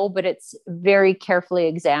 No, but it's very carefully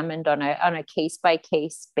examined on a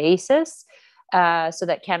case-by-case basis. So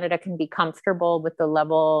that Canada can be comfortable with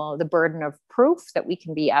the burden of proof, that we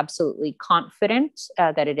can be absolutely confident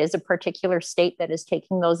that it is a particular state that is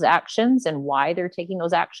taking those actions and why they're taking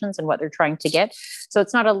those actions and what they're trying to get. So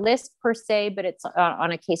it's not a list per se, but it's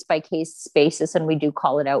on a case-by-case basis, and we do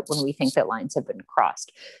call it out when we think that lines have been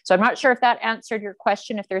crossed. So I'm not sure if that answered your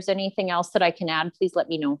question. If there's anything else that I can add, please let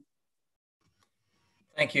me know.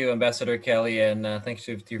 Thank you, Ambassador Kelly, and thanks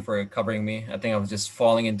to you for covering me. I think I was just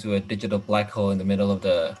falling into a digital black hole in the middle of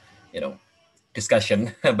the,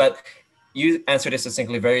 discussion. But you answered this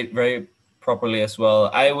succinctly, very, very properly as well.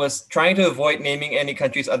 I was trying to avoid naming any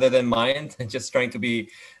countries other than mine, and just trying to be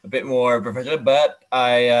a bit more professional. But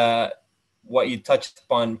what you touched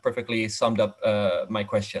upon perfectly summed up my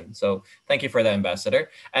question. So thank you for that, Ambassador.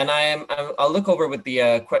 And I'll look over with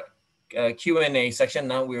the Q&A section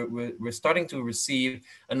now. We're starting to receive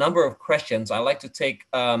a number of questions. I like to take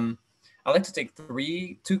I'd like to take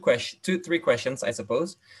three questions, I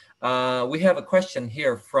suppose. We have a question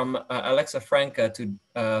here from Alexa Franca to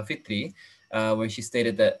Fitri, where she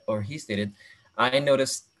stated that, or he stated, I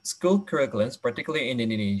noticed school curriculums, particularly in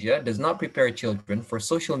Indonesia, does not prepare children for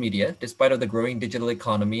social media, despite of the growing digital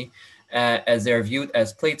economy, as they are viewed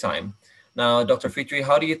as playtime. Now, Dr. Fitri,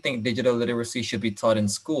 how do you think digital literacy should be taught in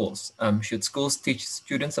schools? Should schools teach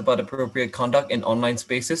students about appropriate conduct in online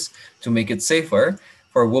spaces to make it safer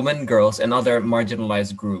for women, girls, and other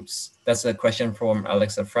marginalized groups? That's a question from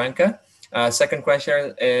Alexa Franca. Second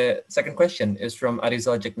question is from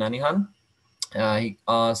Arizal Jeknanihan. He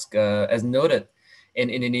asked, as noted, in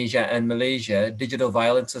Indonesia and Malaysia, digital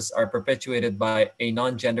violences are perpetuated by a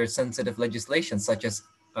non-gender sensitive legislation such as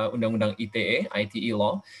Undang-Undang ITE, ITE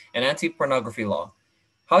law, and anti-pornography law.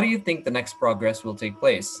 How do you think the next progress will take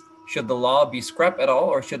place? Should the law be scrapped at all,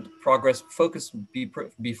 or should progress be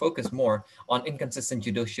focused more on inconsistent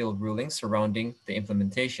judicial rulings surrounding the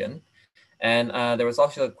implementation? And there was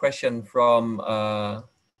also a question from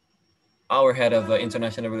our head of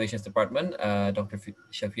International Relations Department, Dr.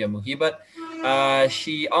 Shafia Muhibat.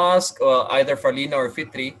 She asked either Farlina or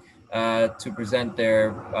Fitri to present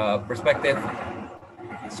their perspective.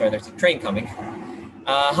 Sorry, there's a train coming.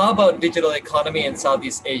 How about digital economy in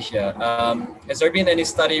Southeast Asia? Has there been any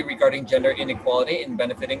study regarding gender inequality in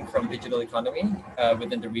benefiting from digital economy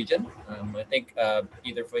within the region? I think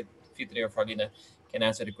either Fitri or Farlina can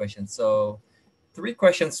answer the question. So 3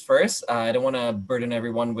 questions first. I don't want to burden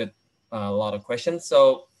everyone with a lot of questions.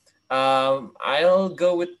 So I'll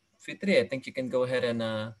go with Fitri. I think you can go ahead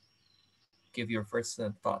and give your first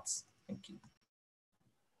thoughts. Thank you.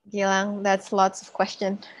 Gilang, that's lots of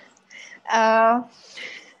questions. I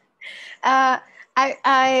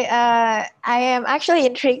am actually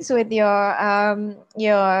intrigued with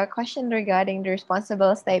your question regarding the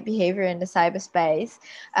responsible state behavior in the cyberspace.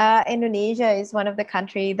 Indonesia is one of the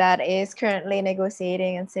countries that is currently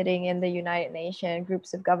negotiating and sitting in the United Nations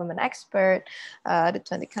groups of government experts, the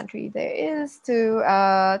 20 countries there is,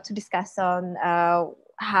 to discuss on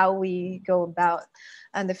how we go about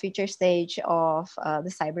and the future stage of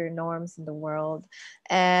the cyber norms in the world.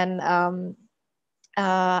 And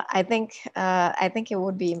I think it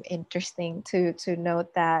would be interesting to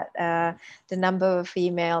note that the number of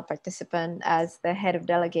female participants as the head of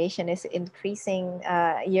delegation is increasing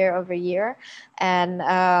year over year, and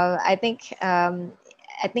I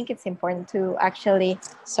think it's important to actually.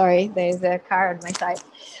 Sorry, there's a car on my side.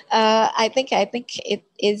 I think it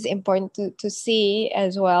is important to see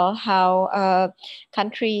as well how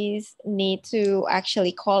countries need to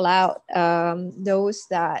actually call out those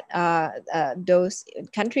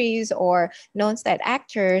countries or non-state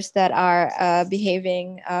actors that are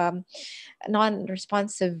behaving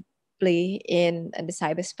non-responsive in the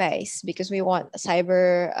cyberspace, because we want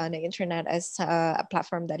cyber and the internet as a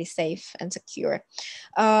platform that is safe and secure.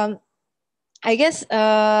 I guess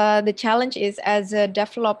the challenge is, as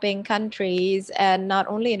developing countries, and not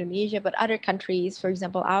only Indonesia but other countries, for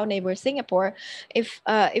example, our neighbor Singapore, if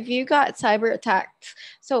you got cyber attacked,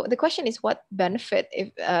 so the question is, what benefit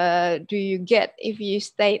do you get if you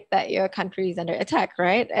state that your country is under attack,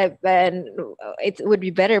 right? And it would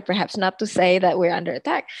be better perhaps not to say that we're under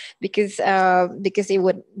attack, because it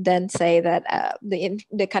would then say that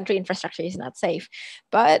the country infrastructure is not safe.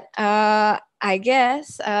 But I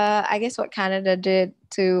guess what Canada did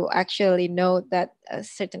to actually note that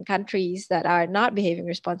certain countries that are not behaving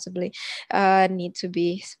responsibly need to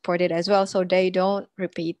be supported as well, so they don't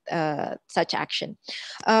repeat such action.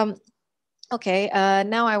 Okay,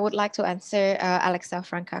 now I would like to answer Alexa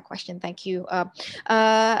Franca question. Thank you.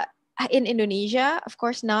 In Indonesia, of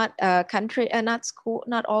course, not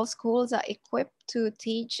all schools are equipped to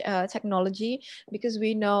teach technology, because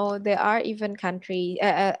we know there are even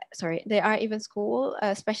schools,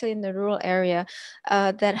 especially in the rural area,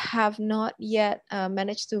 that have not yet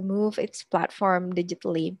managed to move its platform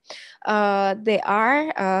digitally. There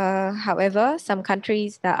are, however, some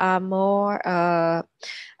countries that are more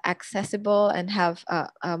accessible and have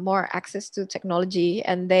more access to technology,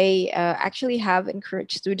 and they actually have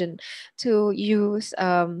encouraged students to use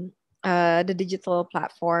the digital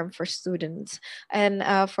platform for students. And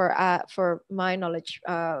for my knowledge,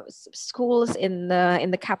 schools in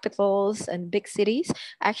the capitals and big cities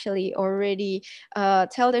actually already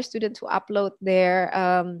tell their students to upload their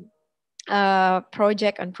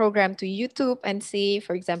project and program to YouTube and see,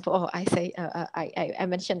 for example, I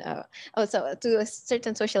mentioned also to a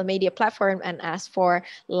certain social media platform and ask for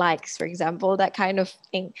likes, for example, that kind of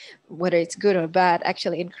thing, whether it's good or bad,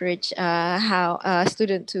 actually encourage how a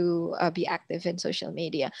student to be active in social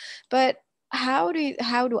media. But how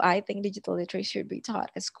do I think digital literacy should be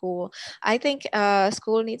taught at school? I think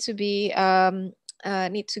school needs to be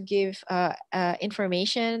need to give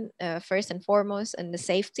information first and foremost, and the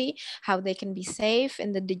safety, how they can be safe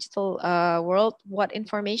in the digital world, what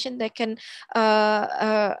information they can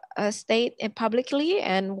state publicly,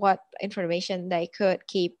 and what information they could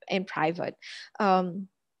keep in private.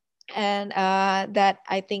 And that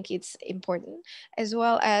I think it's important, as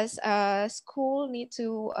well as school need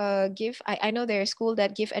to give. I know there are schools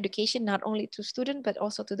that give education not only to students but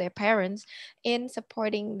also to their parents in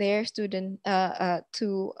supporting their student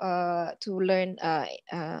to learn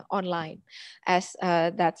online, as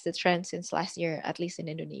that's the trend since last year, at least in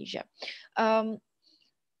Indonesia. Um,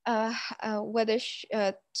 Whether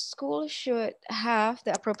school should have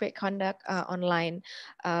the appropriate conduct online,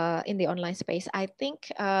 in the online space. I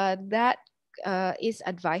think that is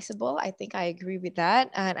advisable. I think I agree with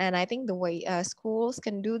that. And I think the way schools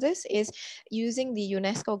can do this is using the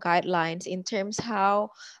UNESCO guidelines in terms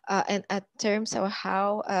how and terms of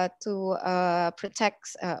how to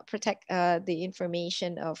protect the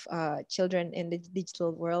information of children in the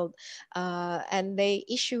digital world. And they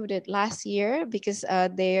issued it last year because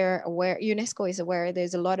they're aware, UNESCO is aware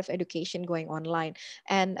there's a lot of education going online,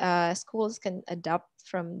 and schools can adopt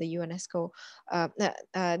from the UNESCO,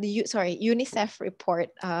 UNICEF report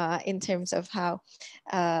in terms of how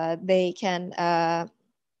they can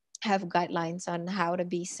have guidelines on how to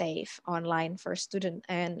be safe online for students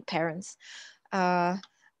and parents.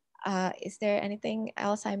 Is there anything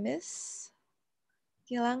else I miss,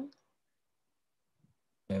 Gilang?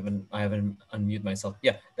 I haven't unmute myself.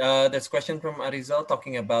 Yeah, there's a question from Arizal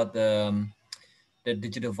talking about the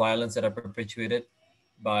digital violence that are perpetuated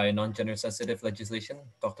by non-gender sensitive legislation.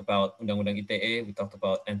 Talked about Undang-Undang ITE. We talked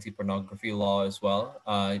about anti-pornography law as well.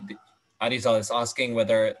 Arizal is asking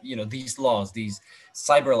whether these laws, these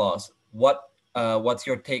cyber laws, what's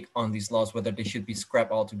your take on these laws? Whether they should be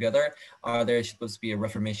scrapped altogether? Are there supposed to be a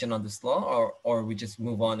reformation on this law, or we just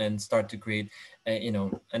move on and start to create,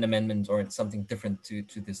 an amendment or something different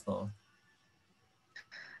to this law?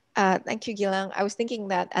 Thank you, Gilang. I was thinking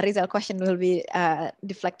that Arizal question will be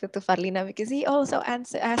deflected to Farlina because he also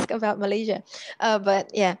asked about Malaysia.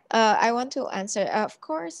 But yeah, I want to answer. Of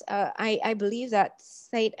course, I believe that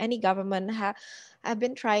any government have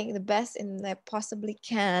been trying the best in they possibly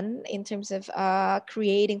can in terms of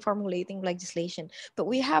formulating legislation. But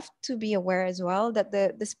we have to be aware as well that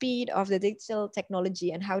the speed of the digital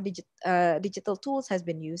technology and how digital tools has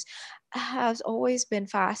been used has always been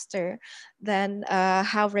faster than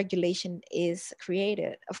how regulation is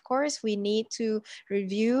created. Of course, we need to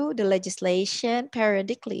review the legislation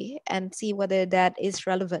periodically and see whether that is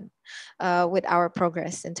relevant with our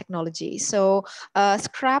progress in technology. So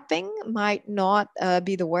scrapping might not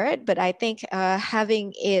be the word, but I think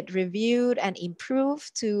having it reviewed and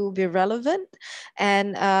improved to be relevant,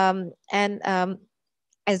 and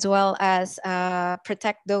as well as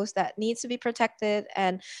protect those that needs to be protected,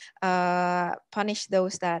 and punish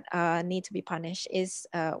those that need to be punished, is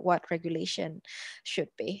what regulation should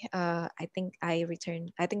be. I think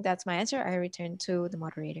that's my answer. I return to the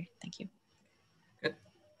moderator. Thank you. Good.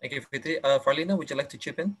 Thank you, Fitri. Farlina, would you like to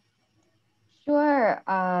chip in? Sure.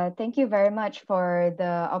 Thank you very much for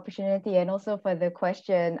the opportunity and also for the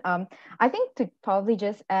question. I think to probably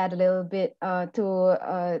just add a little bit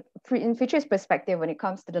in Fitri's perspective when it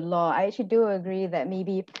comes to the law, I actually do agree that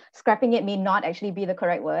maybe scrapping it may not actually be the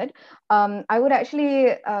correct word. I would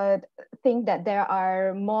actually think that there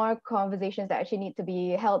are more conversations that actually need to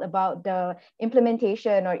be held about the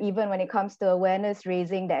implementation, or even when it comes to awareness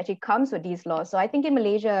raising that actually comes with these laws. So I think in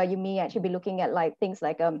Malaysia, you may actually be looking at things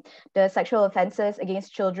like the Sexual Offences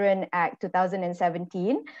Against Children Act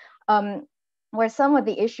 2017, where some of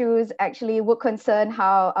the issues actually would concern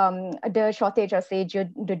how the shortage of, say,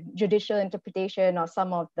 the judicial interpretation or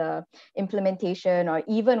some of the implementation, or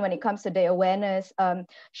even when it comes to the awareness,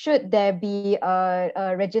 should there be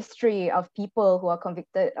a registry of people who are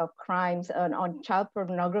convicted of crimes on child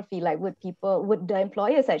pornography? Would the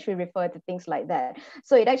employers actually refer to things like that?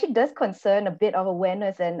 So it actually does concern a bit of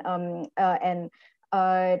awareness and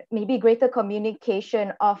maybe greater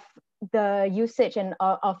communication of the usage and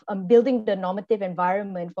of building the normative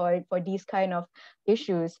environment for these kind of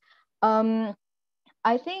issues.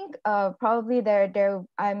 I think probably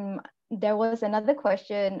there was another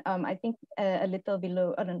question, I think a little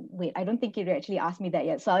below. Oh, wait, I don't think you actually asked me that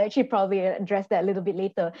yet. So I'll actually probably address that a little bit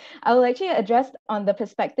later. I will actually address on the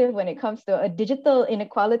perspective when it comes to a digital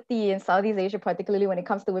inequality in Southeast Asia, particularly when it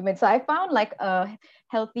comes to women. So I found like a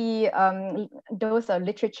healthy dose of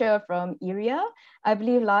literature from IRIA. I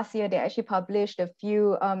believe last year they actually published a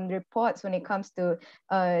few reports when it comes to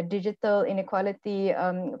digital inequality,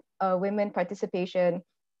 women participation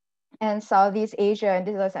and Southeast Asia, and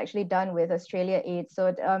this was actually done with Australia Aid.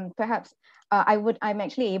 So perhaps I'm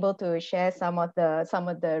actually able to share some of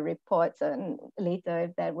the reports later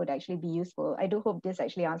if that would actually be useful. I do hope this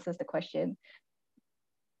actually answers the question.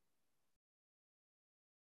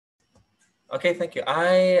 Okay, thank you.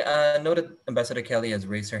 I noted Ambassador Kelly has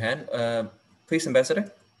raised her hand. Please, Ambassador.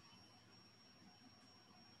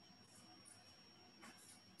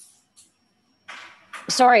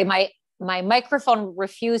 Sorry, my microphone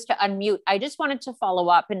refused to unmute. I just wanted to follow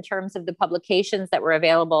up in terms of the publications that were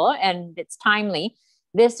available, and it's timely.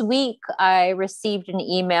 This week, I received an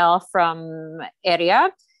email from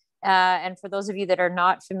ERIA. And for those of you that are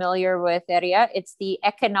not familiar with ERIA, it's the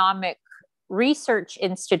Economic Research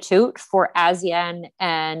Institute for ASEAN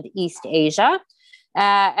and East Asia.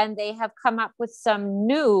 And they have come up with some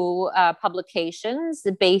new publications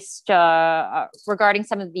based regarding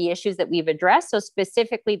some of the issues that we've addressed. So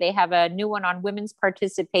specifically, they have a new one on women's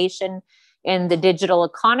participation in the digital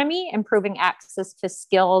economy, improving access to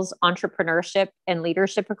skills, entrepreneurship, and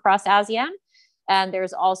leadership across ASEAN. And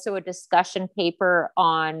there's also a discussion paper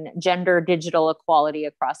on gender digital equality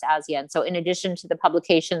across ASEAN. So in addition to the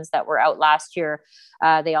publications that were out last year,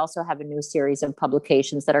 they also have a new series of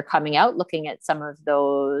publications that are coming out looking at some of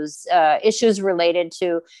those issues related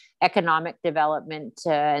to economic development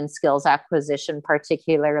and skills acquisition,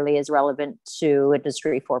 particularly as relevant to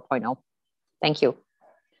Industry 4.0. Thank you.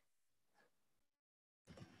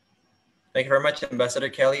 Thank you very much, Ambassador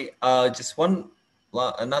Kelly. Just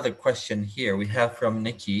another question here we have from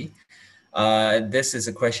Nikki. This is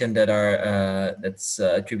a question that's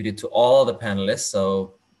attributed to all the panelists,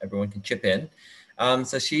 so everyone can chip in.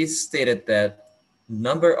 So she stated that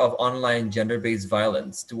number of online gender-based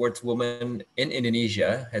violence towards women in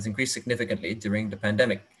Indonesia has increased significantly during the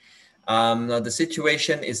pandemic. Now the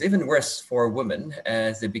situation is even worse for women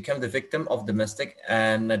as they become the victim of domestic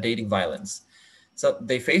and dating violence. So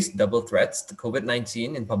they face double threats to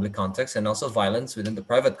COVID-19 in public context and also violence within the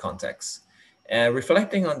private context.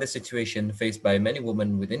 Reflecting on the situation faced by many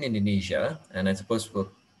women within Indonesia, and I suppose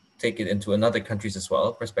we'll take it into another countries as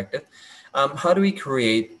well, perspective, how do we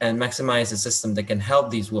create and maximize a system that can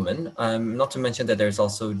help these women? Not to mention that there's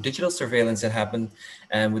also digital surveillance that happen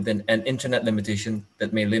and within an internet limitation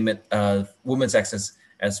that may limit women's access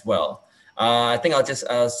as well. I think I'll just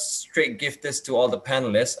straight give this to all the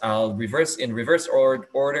panelists. I'll in reverse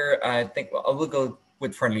order. I think I will go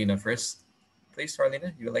with Farlina first. Please,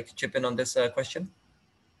 Farlina, you would like to chip in on this question?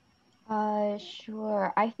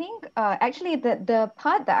 Sure. I think actually the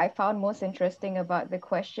part that I found most interesting about the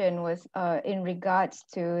question was in regards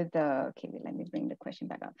to let me bring the question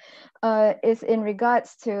back up. Is in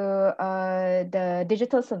regards to the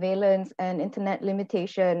digital surveillance and internet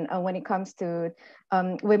limitation when it comes to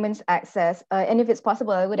women's access. And if it's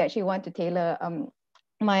possible, I would actually want to tailor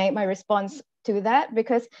my response to that,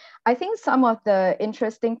 because I think some of the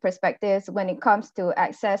interesting perspectives when it comes to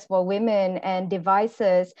access for women and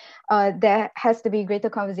devices, there has to be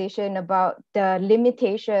greater conversation about the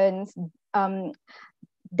limitations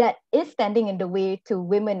that is standing in the way to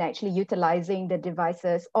women actually utilizing the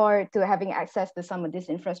devices or to having access to some of this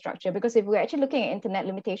infrastructure. Because if we're actually looking at internet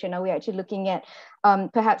limitation, are we actually looking at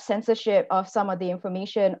perhaps censorship of some of the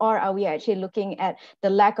information, or are we actually looking at the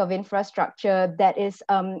lack of infrastructure that is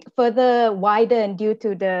further widened due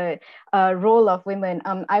to the role of women?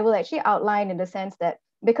 I will actually outline in the sense that,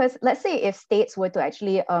 because let's say if states were to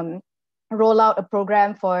actually roll out a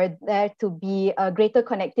program for there to be a greater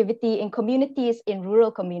connectivity in communities, in rural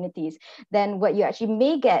communities, then what you actually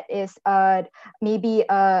may get is maybe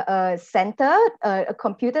a center, a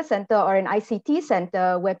computer center or an ICT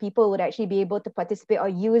center where people would actually be able to participate or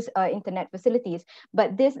use internet facilities.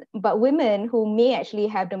 But women who may actually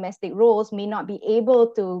have domestic roles may not be able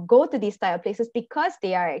to go to these type of places because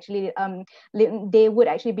they are actually, they would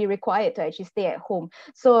actually be required to actually stay at home.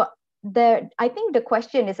 So I think the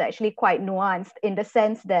question is actually quite nuanced in the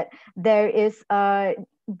sense that there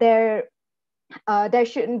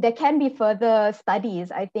can be further studies,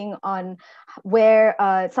 I think, on where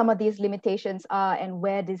some of these limitations are and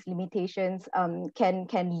where these limitations can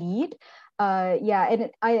lead. And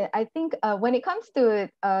I think when it comes to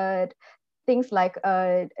things like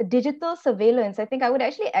digital surveillance. I think I would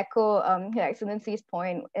actually echo Her Excellency's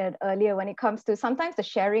point earlier when it comes to sometimes the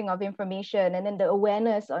sharing of information, and then the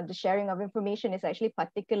awareness on the sharing of information is actually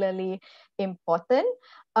particularly important.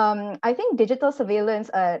 I think digital surveillance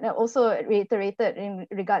also reiterated in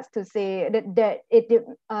regards to say that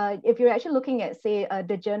if you're actually looking at, say,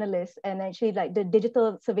 the journalists, and actually like the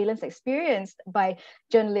digital surveillance experienced by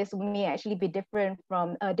journalists may actually be different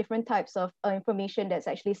from different types of information that's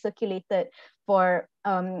actually circulated for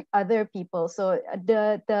other people. So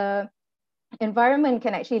the environment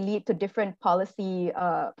can actually lead to different policy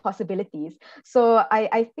possibilities. So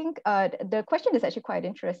I think the question is actually quite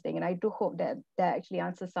interesting, and I do hope that that actually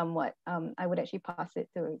answers somewhat. I would actually pass it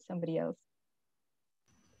to somebody else.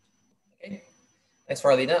 Okay, thanks,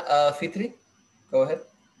 Farlina. Fitri, go ahead.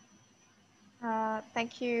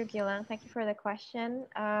 Thank you, Gilang. Thank you for the question.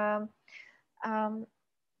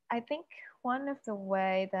 I think one of the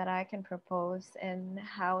way that I can propose in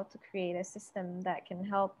how to create a system that can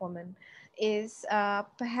help women is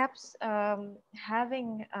perhaps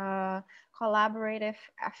having a collaborative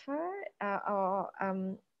effort or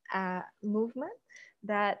movement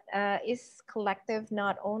that is collective,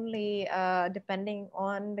 not only depending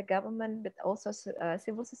on the government, but also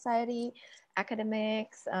civil society,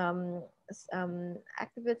 academics, activists,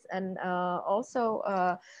 and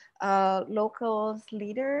also local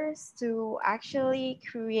leaders to actually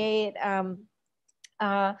create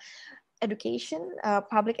education,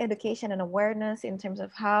 public education and awareness in terms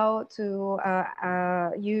of how to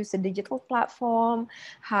use a digital platform,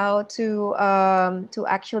 how to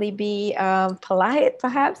actually be polite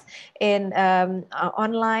perhaps in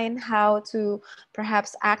online, how to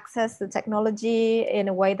perhaps access the technology in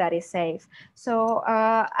a way that is safe. So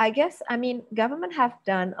I guess, I mean, government have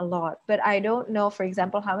done a lot, but I don't know, for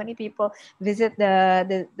example, how many people visit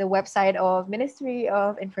the website of Ministry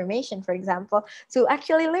of Information, for example, to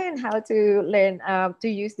actually learn how to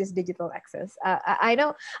use this digital access. I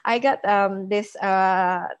know I got this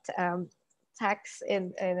text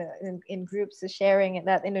in groups sharing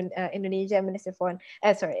that Indonesia Ministry of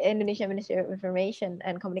Information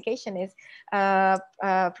and Communication is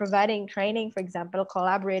providing training, for example,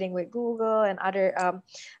 collaborating with Google and other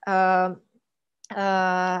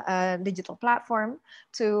digital platform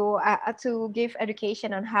to give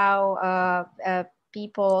education on how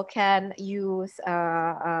people can use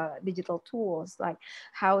digital tools, like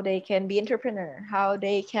how they can be entrepreneur, how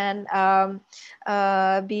they can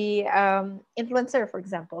be influencer, for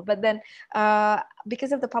example. But then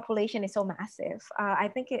because of the population is so massive, I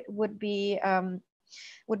think it would be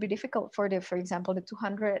difficult for for example, the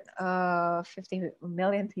 250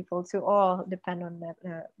 million people to all depend on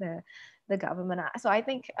the government. So I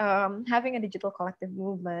think having a digital collective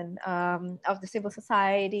movement of the civil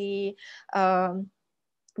society,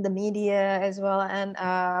 the media as well, and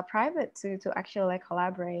private to actually like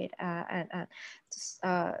collaborate and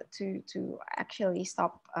to actually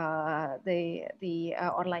stop the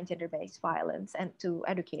online gender-based violence, and to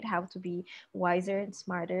educate how to be wiser and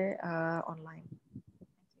smarter online.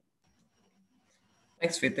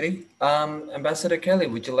 Thanks, Fitri. Ambassador Kelly,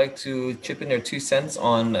 would you like to chip in your 2 cents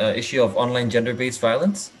on issue of online gender-based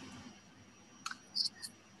violence?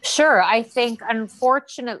 Sure. I think,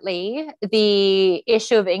 unfortunately, the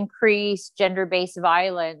issue of increased gender-based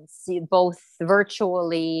violence, both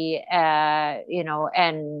virtually, and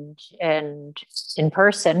in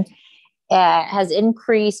person, has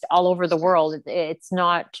increased all over the world. It's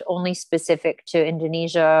not only specific to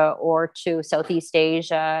Indonesia or to Southeast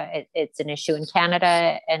Asia. It's an issue in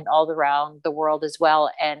Canada and all around the world as well.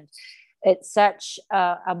 And it's such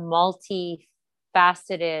a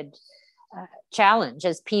multifaceted challenge.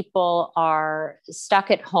 As people are stuck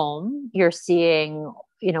at home, you're seeing,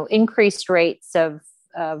 increased rates of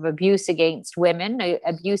abuse against women,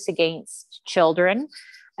 abuse against children,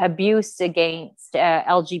 abuse against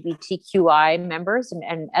LGBTQI members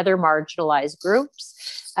and other marginalized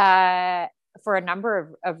groups for a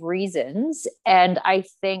number of reasons. And I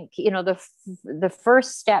think, the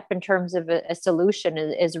first step in terms of a solution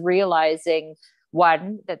is realizing,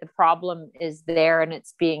 one, that the problem is there and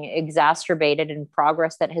it's being exacerbated, in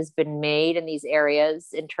progress that has been made in these areas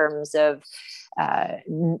in terms of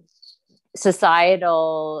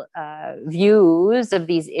societal views of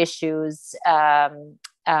these issues,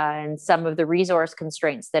 and some of the resource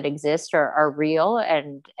constraints that exist are real,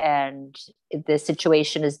 and the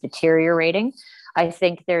situation is deteriorating. I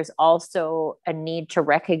think there's also a need to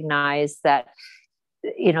recognize that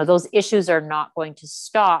those issues are not going to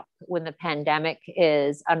stop when the pandemic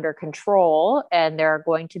is under control, and there are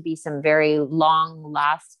going to be some very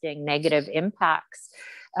long-lasting negative impacts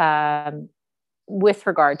with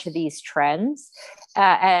regard to these trends.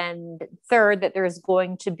 And third, that there's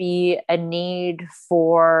going to be a need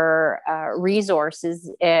for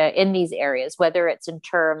resources in these areas, whether it's in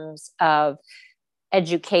terms of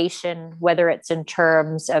education, whether it's in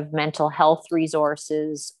terms of mental health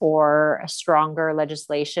resources or a stronger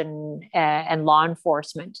legislation and law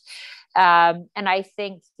enforcement. And I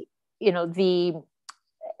think,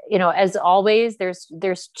 as always,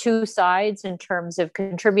 there's two sides in terms of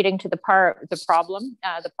contributing to the problem,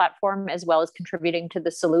 the platform, as well as contributing to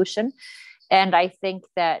the solution. And I think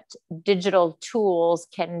that digital tools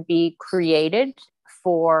can be created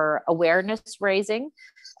for awareness raising,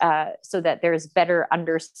 so that there's better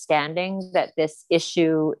understanding that this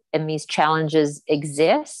issue and these challenges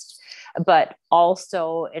exist, but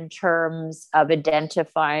also in terms of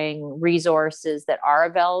identifying resources that are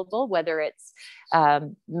available, whether it's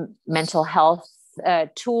mental health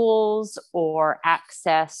tools or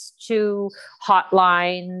access to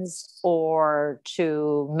hotlines or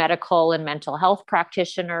to medical and mental health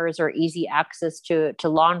practitioners, or easy access to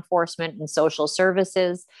law enforcement and social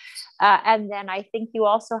services. And then I think you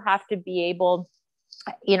also have to be able,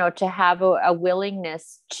 to have a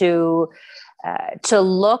willingness to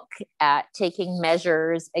look at taking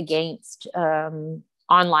measures against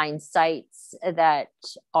online sites that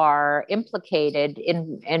are implicated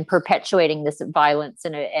in perpetuating this violence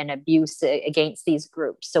and abuse against these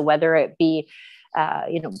groups. So whether it be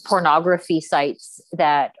pornography sites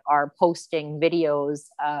that are posting videos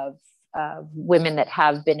of women that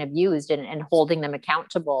have been abused and holding them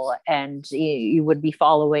accountable, and you would be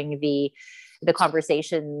following the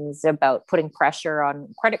conversations about putting pressure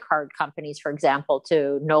on credit card companies, for example,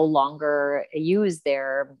 to no longer use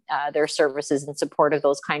their services in support of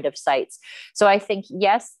those kind of sites. So I think,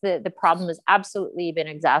 yes, the problem has absolutely been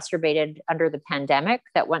exacerbated under the pandemic,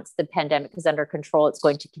 that once the pandemic is under control, it's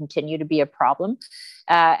going to continue to be a problem,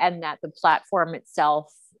 and that the platform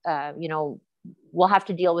itself, we'll have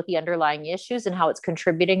to deal with the underlying issues and how it's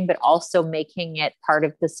contributing, but also making it part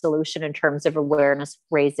of the solution in terms of awareness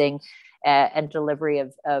raising and delivery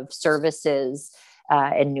of services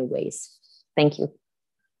in new ways. Thank you.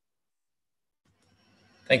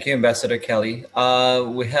 Thank you, Ambassador Kelly.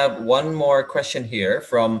 We have one more question here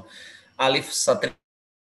from Alif Satria,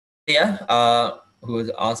 who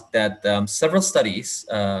has asked that several studies,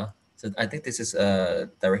 so I think this is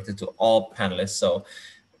directed to all panelists. So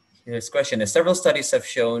his question is, several studies have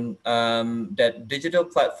shown that digital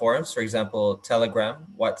platforms, for example, Telegram,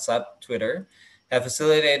 WhatsApp, Twitter, have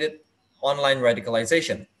facilitated online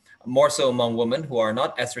radicalization, more so among women who are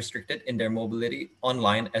not as restricted in their mobility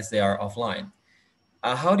online as they are offline.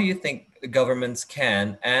 How do you think governments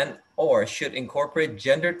can or should incorporate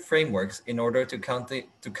gendered frameworks in order to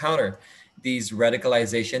counter these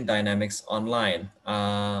radicalization dynamics online?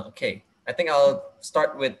 Okay, I think I'll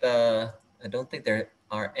start with, I don't think there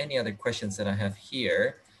are any other questions that I have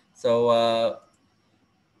here. So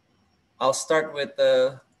I'll start with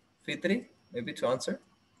Fitri, maybe to answer.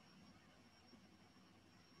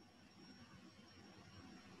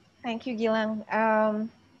 Thank you, Gilang.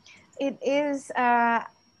 It is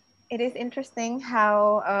interesting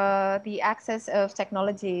how the access of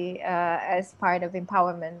technology as part of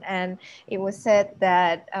empowerment, and it was said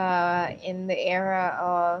that in the era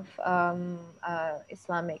of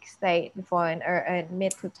Islamic State before in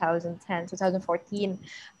mid 2010, 2014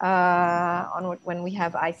 onward, when we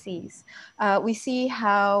have ICs, we see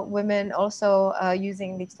how women also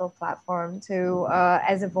using digital platform to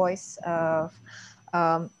as a voice of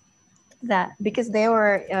that, because they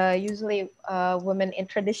were usually women in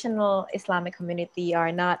traditional Islamic community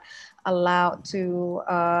are not allowed to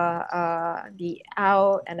be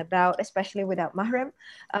out and about, especially without mahram.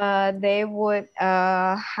 They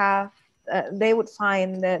would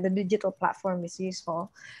find the digital platform is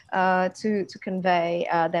useful to convey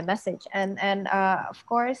their message. And of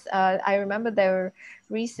course, I remember there were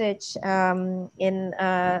research in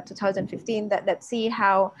 2015 that see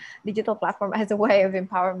how digital platform as a way of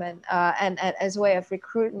empowerment and as a way of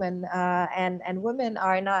recruitment, and women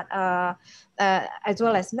are not, as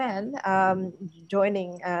well as men,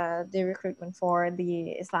 joining the recruitment for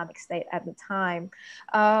the Islamic State at the time.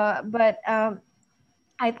 But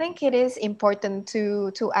I think it is important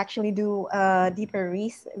to actually do deeper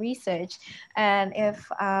research. And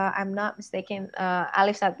if I'm not mistaken,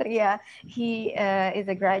 Alif Satria, he is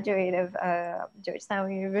a graduate of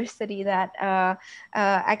Georgetown University that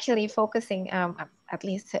actually focusing, at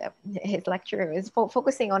least his lecturer is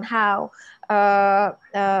focusing on how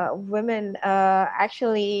women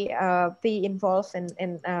actually be involved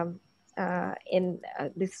in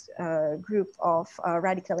this group of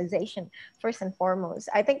radicalization. First and foremost,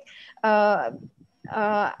 I think I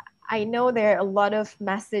know there are a lot of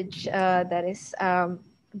message that is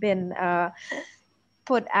been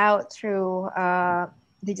put out through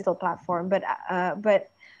digital platform, but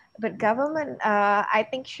government, I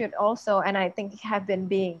think, should also, and I think have been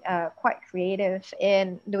being quite creative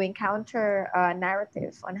in doing counter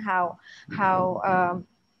narrative on how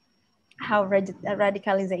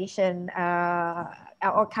radicalization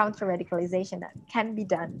or counter radicalization can be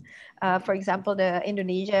done. For example, the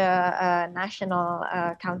Indonesia National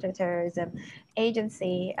Counterterrorism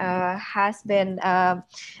Agency has been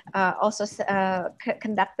also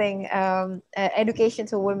conducting education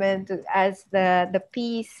to women as the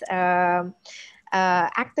peace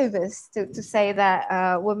activists to say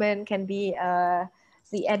that women can be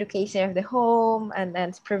the education of the home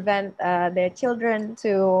and prevent their children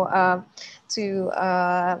to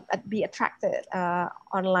be attracted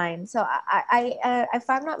online. So if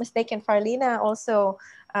I'm not mistaken, Farlina also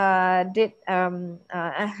did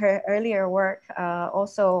her earlier work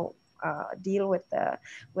also deal with the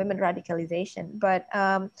women radicalization. But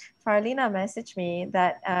Farlina messaged me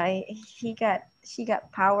that she got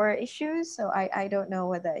power issues, so I don't know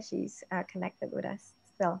whether she's connected with us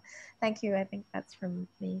still. Thank you. I think that's from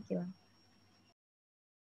me, Gilang.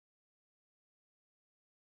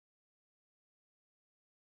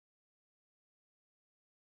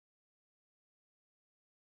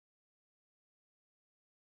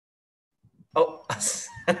 Oh,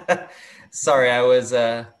 sorry, I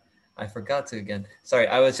forgot to again. Sorry,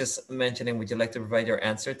 I was just mentioning, would you like to provide your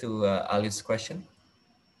answer to Ali's question?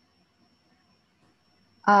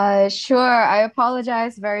 Sure. I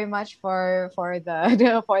apologize very much for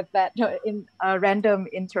the for that random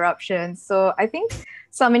interruption. So I think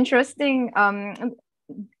some interesting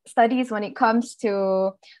studies when it comes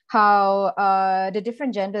to how the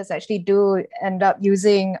different genders actually do end up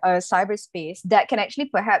using cyberspace that can actually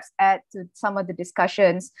perhaps add to some of the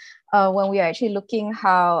discussions when we are actually looking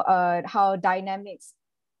how dynamics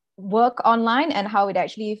work online and how it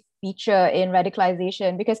actually feature in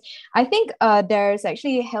radicalization, because I think there's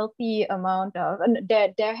actually a healthy amount of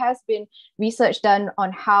there has been research done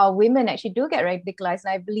on how women actually do get radicalized,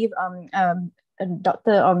 and I believe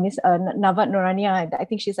Dr. or Miss Navat Nurania, I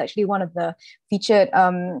think she's actually one of the featured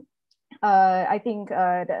I think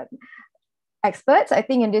the experts, I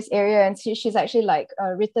think, in this area, and she's actually like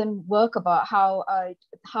written work about how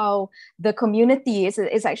the community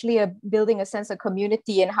is actually building a sense of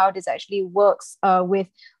community and how this actually works with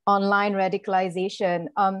online radicalization.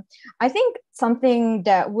 I think something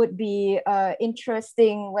that would be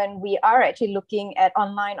interesting when we are actually looking at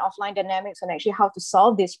online offline dynamics and actually how to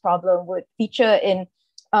solve this problem would feature in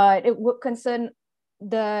it would concern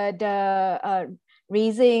the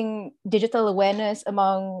raising digital awareness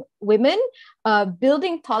among women,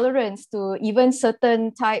 building tolerance to even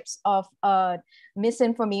certain types of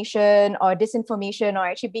misinformation or disinformation, or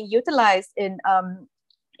actually being utilized in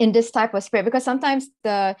this type of spread, because sometimes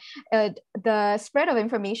the spread of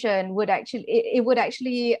information would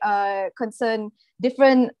actually concern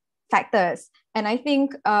different factors. And I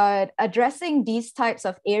think addressing these types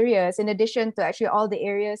of areas, in addition to actually all the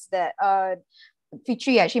areas that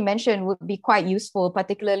Fitri actually mentioned, would be quite useful,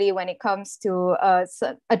 particularly when it comes to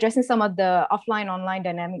addressing some of the offline-online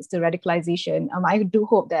dynamics to radicalization. I do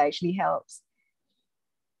hope that actually helps.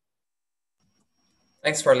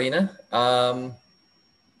 Thanks, Farlina.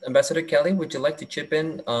 Ambassador Kelly, would you like to chip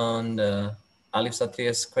in on Alif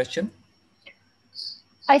Satria's question?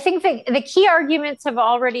 I think the key arguments have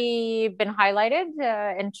already been highlighted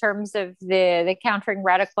in terms of the countering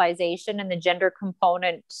radicalization and the gender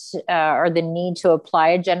component, or the need to apply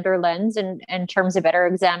a gender lens in terms of better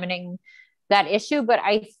examining that issue. But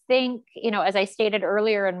I think, as I stated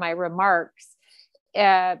earlier in my remarks,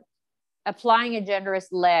 applying a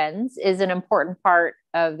genderist lens is an important part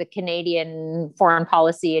of the Canadian foreign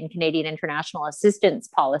policy and Canadian international assistance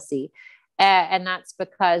policy. And that's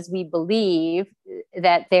because we believe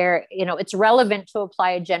that it's relevant to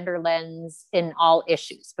apply a gender lens in all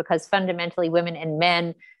issues, because fundamentally women and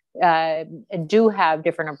men do have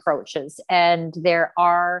different approaches, and there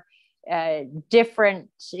are different,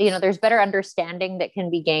 there's better understanding that can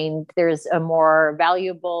be gained. There's a more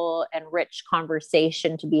valuable and rich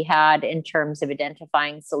conversation to be had in terms of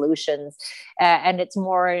identifying solutions, and it's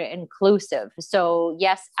more inclusive. So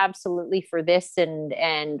yes, absolutely, for this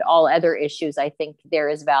and all other issues, I think there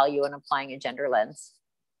is value in applying a gender lens.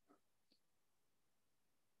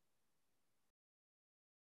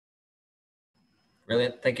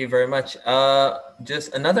 Brilliant. Thank you very much.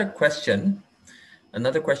 Just another question.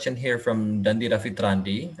 Another question here from Dandira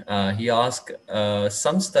Fitrandi. He asked,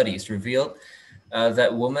 some studies revealed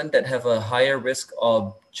that women that have a higher risk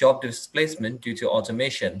of job displacement due to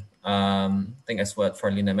automation. I think that's what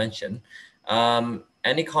Farlina mentioned.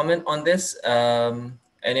 Any comment on this?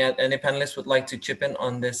 Any panelists would like to chip in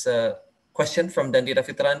on this question from Dandira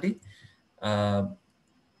Fitrandi?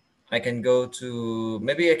 I can go to,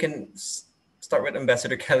 maybe I can start with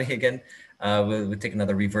Ambassador Kelly again. We'll take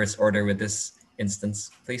another reverse order with this instance,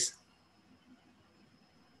 please.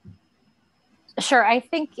 Sure. I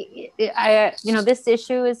think this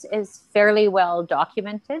issue is fairly well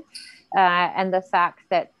documented, and the fact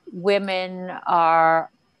that women are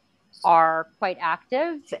quite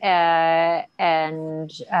active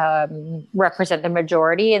and represent the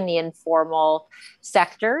majority in the informal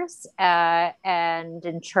sectors, and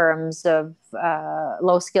in terms of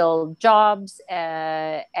low-skilled jobs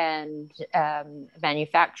and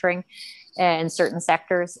manufacturing in certain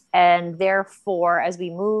sectors. And therefore, as we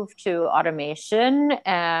move to automation,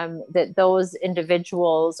 that those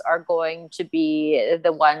individuals are going to be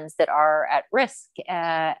the ones that are at risk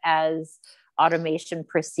as automation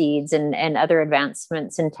proceeds and other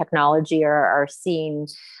advancements in technology are seen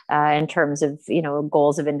in terms of,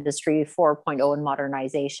 goals of Industry 4.0 and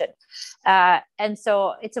modernization. And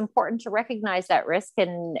so it's important to recognize that risk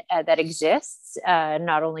and that exists,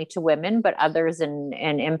 not only to women, but others in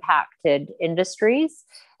impacted industries,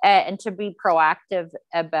 and to be proactive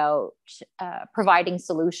about providing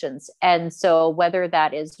solutions. And so whether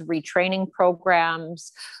that is retraining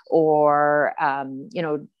programs or,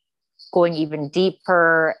 going even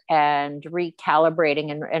deeper and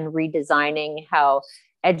recalibrating and redesigning how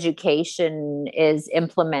education is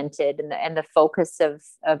implemented and the focus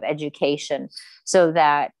of education, so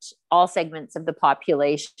that all segments of the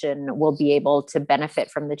population will be able to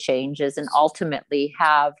benefit from the changes and ultimately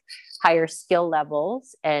have higher skill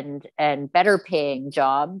levels and better paying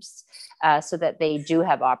jobs, so that they do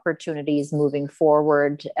have opportunities moving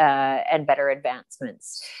forward and better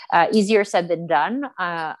advancements. Easier said than done,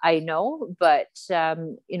 I know, but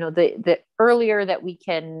the earlier that we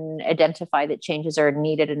can identify that changes are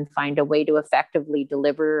needed and find a way to effectively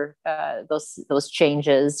deliver those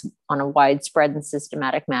changes on a widespread and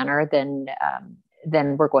systematic manner,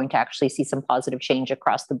 then we're going to actually see some positive change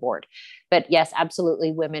across the board. But yes,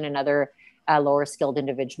 absolutely, women and other lower skilled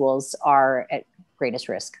individuals are at greatest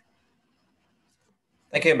risk.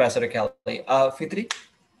 Thank you, Ambassador Kelly. Fitri,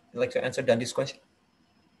 you'd like to answer Dandy's question?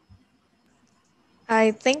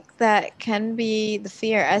 I think that can be the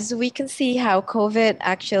fear, as we can see how the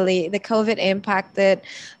COVID impacted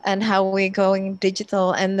and how we're going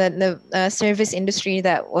digital, and the service industry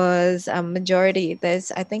that was majority.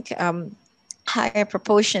 There's, I think, higher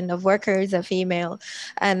proportion of workers are female,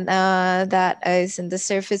 and that is in the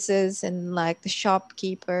services and like the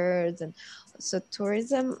shopkeepers, and so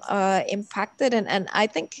tourism impacted. And I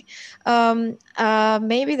think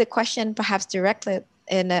maybe the question perhaps directly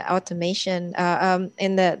in automation,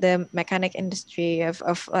 in the mechanic industry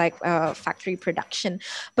of like factory production.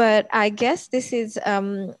 But I guess this is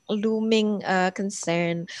looming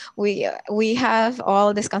concern. We have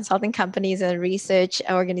all these consulting companies and research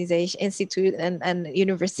organization, institute and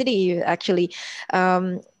university actually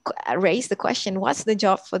raise the question, what's the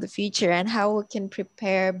job for the future, and how we can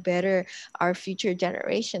prepare better our future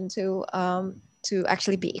generation to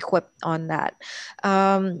actually be equipped on that.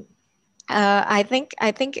 I think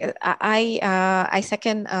I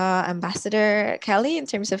second Ambassador Kelly in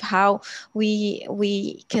terms of how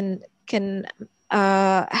we can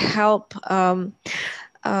help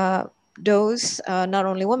those not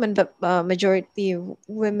only women but majority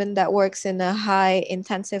women that works in a high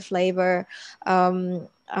intensive labor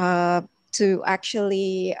to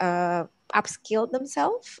actually upskill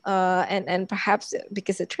themselves and perhaps,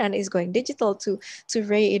 because the trend is going digital, to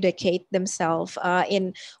re-educate themselves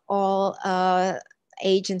in all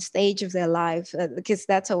age and stage of their life, because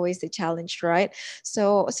that's always the challenge, right?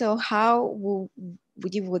 So how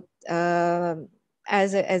would you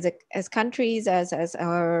as countries, as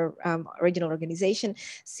our regional organization,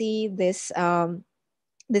 see this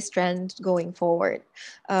this trend going forward?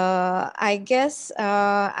 I guess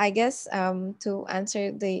to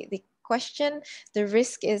answer the question, the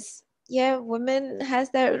risk is, yeah, women has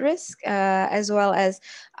that risk as well as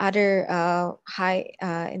other high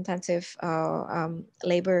intensive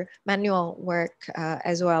labor manual work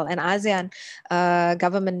as well. And ASEAN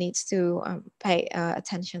government needs to pay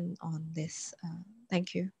attention on this.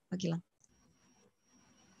 Thank you, Gilang.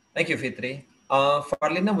 Thank you, Fitri.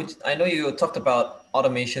 Farlina, I know you talked about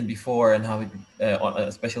automation before and how it,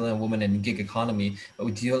 especially on women in gig economy, but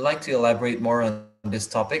would you like to elaborate more on this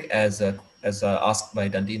topic as asked by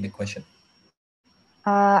Dundee in the question?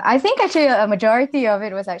 I think actually a majority of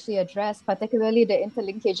it was actually addressed, particularly the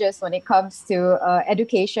interlinkages when it comes to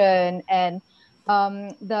education and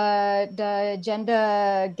the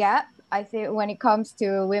gender gap. I think when it comes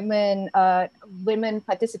to women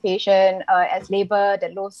participation as labor, the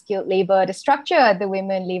low skilled labor, the structure of the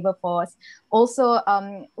women labor force, also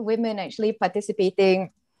women actually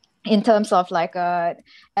participating in terms of like as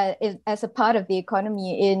a part of the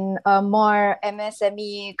economy in more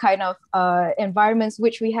MSME kind of environments,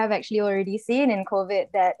 which we have actually already seen in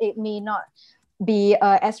COVID, that it may not be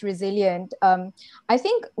as resilient. I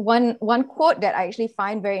think one quote that I actually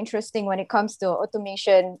find very interesting when it comes to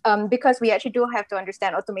automation, because we actually do have to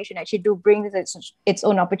understand automation actually do bring its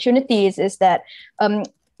own opportunities, is that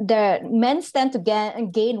the men stand to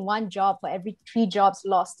gain one job for every 3 jobs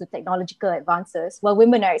lost to technological advances, while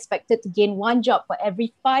women are expected to gain 1 job for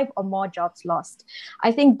every 5 or more jobs lost.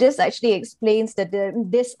 I think this actually explains that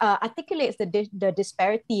this articulates the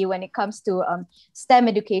disparity when it comes to STEM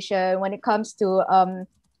education, when it comes to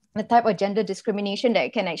the type of gender discrimination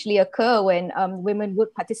that can actually occur when women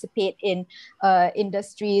would participate in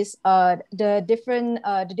industries, the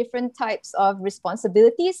different types of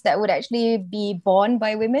responsibilities that would actually be borne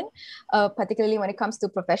by women, particularly when it comes to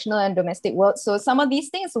professional and domestic work. So some of these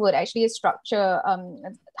things would actually structure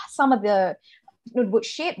some of the would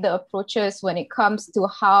shape the approaches when it comes to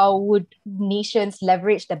how would nations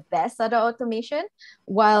leverage the best out of automation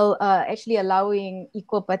while actually allowing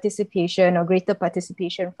equal participation or greater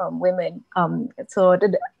participation from women. So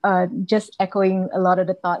just echoing a lot of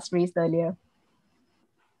the thoughts raised earlier.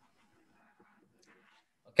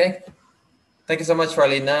 Okay. Thank you so much,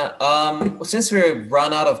 Farlina. Since we've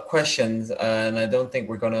run out of questions, and I don't think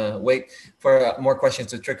we're going to wait for more questions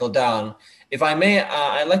to trickle down, if I may,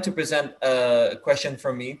 I'd like to present a question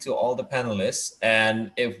from me to all the panelists.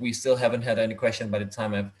 And if we still haven't had any question by the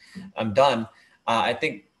time I'm done, I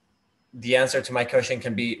think the answer to my question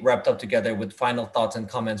can be wrapped up together with final thoughts and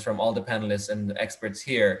comments from all the panelists and the experts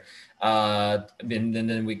here. And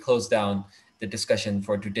then we close down the discussion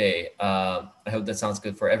for today. I hope that sounds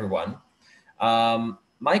good for everyone.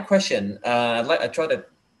 My question, I try to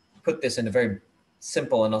put this in a very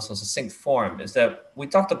simple and also succinct form, is that we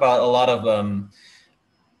talked about a lot of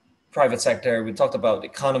private sector, we talked about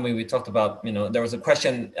economy, we talked about, there was a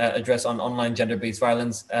question addressed on online gender-based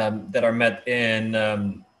violence that are met in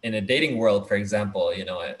a dating world, for example. In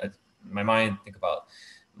my mind, think about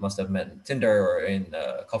must have met Tinder or in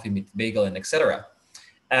Coffee Meets Bagel and etc.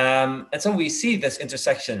 And so we see this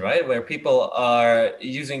intersection, right, where people are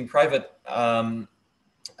using private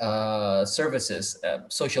services,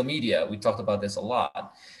 social media. We talked about this a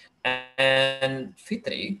lot. And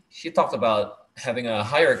Fitri, she talked about having a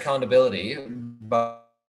higher accountability by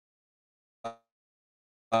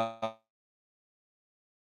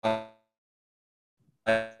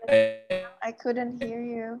I couldn't hear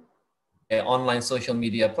you. Online social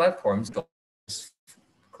media platforms.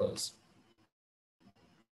 Close.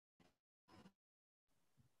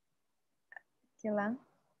 Gilang,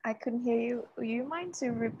 I couldn't hear you. Would you mind to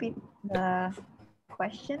repeat the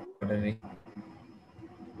question? Is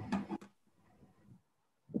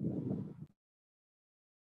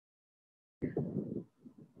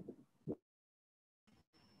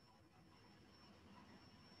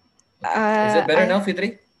it better now,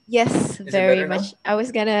 Fitri? Yes, very much. Now? I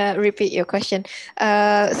was gonna repeat your question.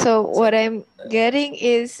 So what I'm getting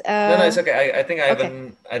is no, it's okay. I think I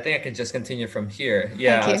think I can just continue from here.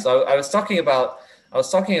 Yeah. So I was talking about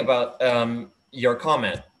your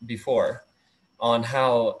comment before on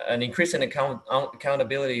how an increase in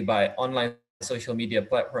accountability by online social media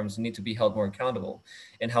platforms need to be held more accountable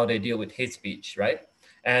in how they deal with hate speech, right?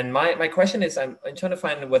 And my question is, I'm trying to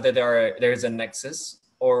find whether there is a nexus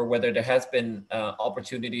or whether there has been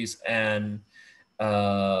opportunities and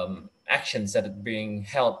actions that are being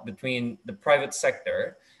held between the private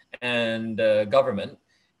sector and the government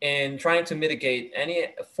in trying to mitigate any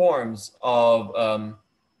forms of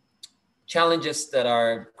challenges that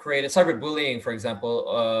are created, cyberbullying, for example,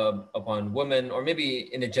 upon women, or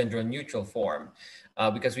maybe in a gender neutral form.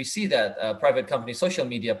 Because we see that private company social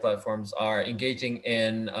media platforms are engaging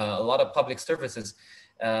in a lot of public services.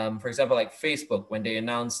 For example, like Facebook, when they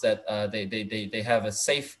announced that they have a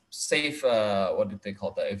safe what do they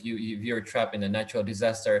call that? If you're trapped in a natural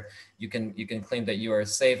disaster, you can claim that you are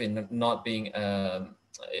safe in not being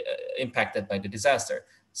impacted by the disaster.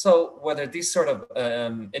 So whether these sort of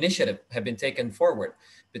initiatives have been taken forward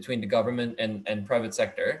between the government and private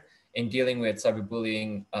sector in dealing with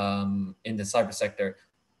cyberbullying in the cyber sector,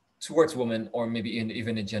 towards women, or maybe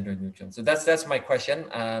even a gender neutral? So that's my question.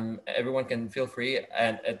 Everyone can feel free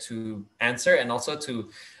and to answer, and also to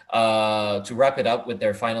wrap it up with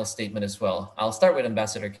their final statement as well. I'll start with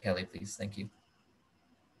Ambassador Kelly, please. Thank you.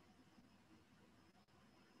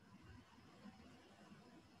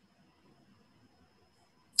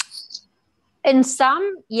 In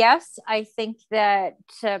some, yes, I think that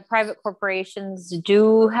private corporations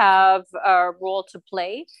do have a role to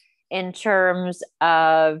play in terms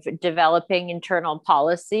of developing internal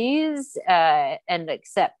policies and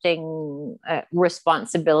accepting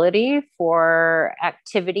responsibility for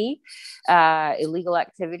activity, illegal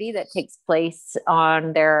activity that takes place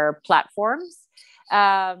on their platforms.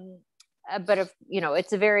 But if,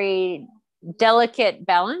 it's a very delicate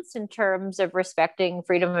balance in terms of respecting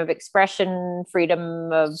freedom of expression,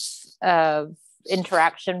 freedom of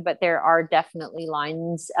interaction, but there are definitely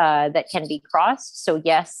lines that can be crossed. So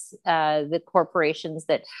yes, the corporations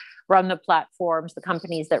that run the platforms, the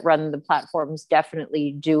companies that run the platforms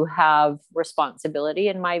definitely do have responsibility,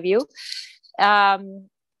 in my view.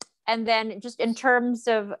 And then just in terms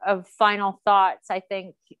of final thoughts, I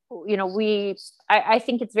think, I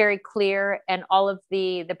think it's very clear, and all of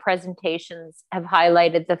the presentations have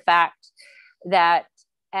highlighted the fact that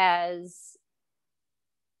as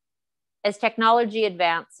technology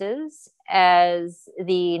advances, as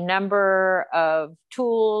the number of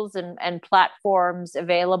tools and platforms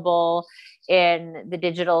available in the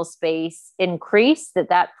digital space increase,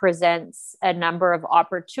 that presents a number of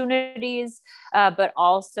opportunities, but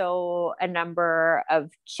also a number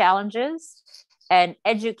of challenges. And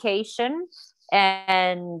education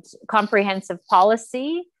and comprehensive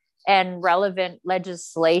policy and relevant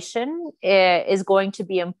legislation is going to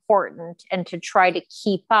be important, and to try to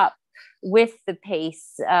keep up with the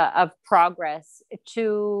pace of progress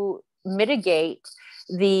to mitigate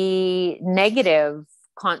the negative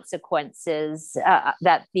consequences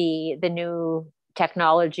that the new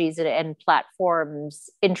technologies and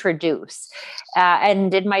platforms introduce.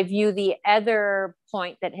 And in my view, the other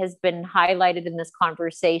point that has been highlighted in this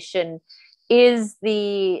conversation is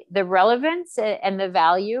the relevance and the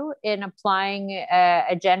value in applying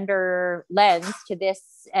a gender lens to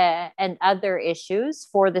this and other issues,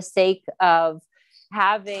 for the sake of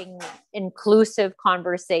having inclusive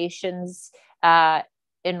conversations,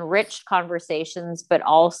 enriched conversations, but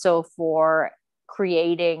also for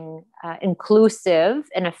creating inclusive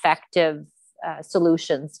and effective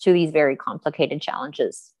solutions to these very complicated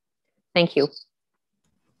challenges. Thank you.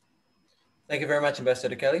 Thank you very much,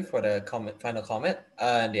 Ambassador Kelly, for the final comment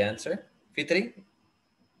and the answer. Fitri,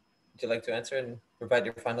 would you like to answer and provide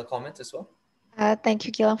your final comments as well? Thank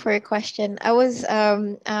you, Gilang, for your question. I was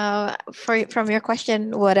from your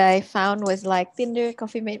question, what I found was like Tinder,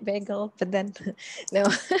 Coffee Mate, Bagel, but then no,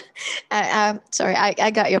 sorry,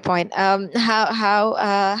 I got your point.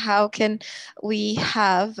 How can we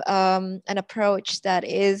have an approach that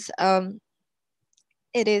is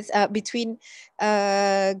between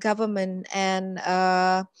government and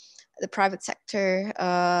the private sector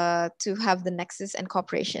to have the nexus and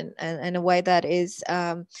cooperation in a way that is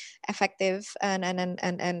effective and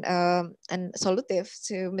solutive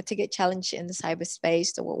to mitigate challenge in the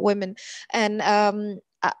cyberspace to women. And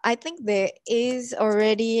I think there is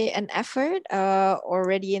already an effort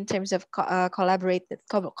already in terms of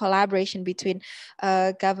collaboration between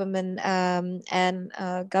government and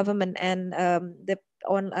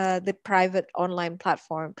the private online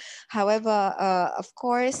platform. However, of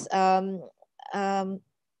course,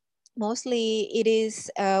 mostly it is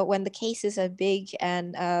when the cases are big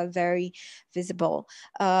and very visible.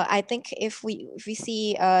 I think if we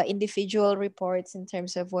see individual reports in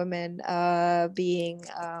terms of women being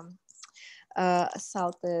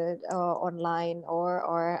assaulted online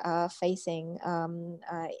or facing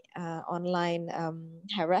online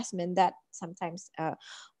harassment, that sometimes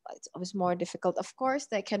it's always more difficult. Of course,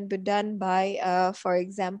 that can be done by, for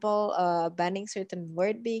example, banning certain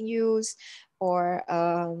word being used, or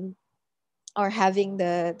having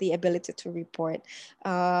the ability to report.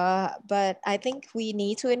 But I think we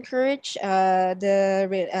need to encourage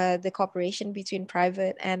the cooperation between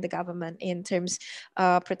private and the government in terms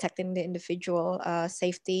of protecting the individual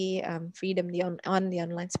safety, freedom on the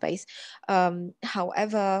online space.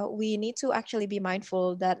 However, we need to actually be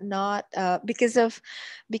mindful that not because of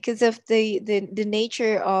the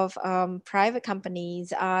nature of private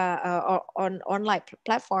companies on online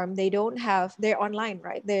platform, they're online,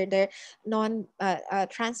 right? They're not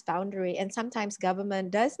transboundary, and sometimes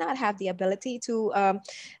government does not have the ability to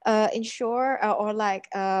ensure or like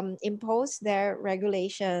impose their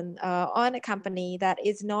regulation on a company that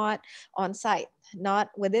is not on site, not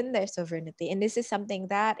within their sovereignty. And this is something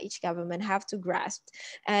that each government have to grasp.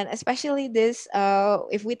 And especially this,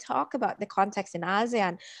 if we talk about the context in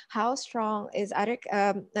ASEAN, how strong is other,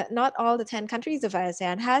 not all the 10 countries of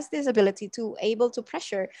ASEAN has this ability to able to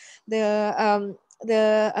pressure the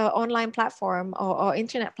online platform or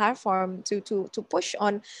internet platform to push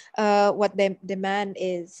on what their demand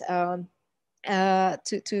is.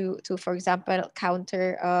 To for example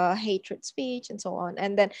counter hatred speech and so on,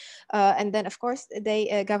 and then of course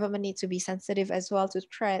the government needs to be sensitive as well to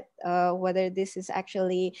threat whether this is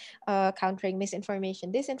actually countering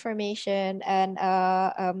misinformation, disinformation, and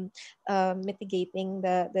mitigating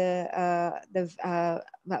the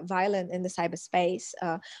violence in the cyberspace,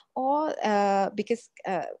 or because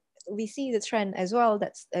we see the trend as well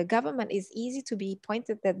that government is easy to be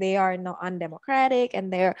pointed that they are not undemocratic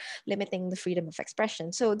and they're limiting the freedom of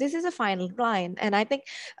expression. So this is a fine line, and I think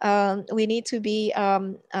we need to be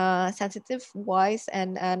sensitive, wise,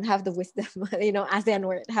 and have the wisdom. ASEAN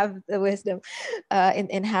word, have the wisdom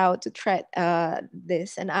in how to tread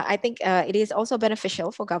this. And I think it is also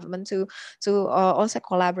beneficial for government to also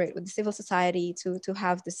collaborate with the civil society to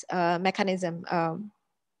have this mechanism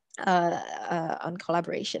on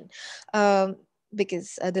collaboration,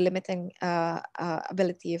 because the limiting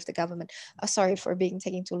ability of the government. Sorry for being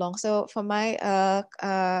taking too long. So for my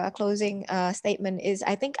closing statement is,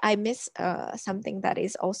 I think I miss something that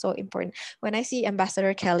is also important. When I see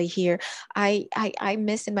Ambassador Kelly here, I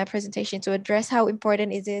miss in my presentation to address how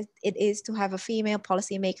important it is to have a female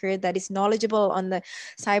policymaker that is knowledgeable on the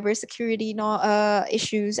cybersecurity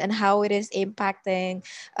issues and how it is impacting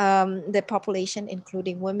the population,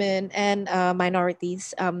 including women and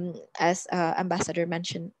minorities, as Ambassador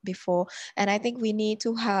mentioned before. And I think we need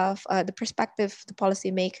to have the perspective, the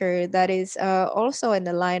policymaker that is also in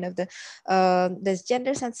the line of this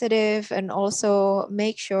gender sensitive, and also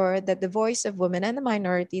make sure that the voice of women and the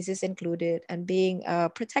minorities is included and being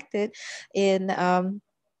protected in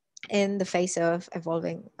the face of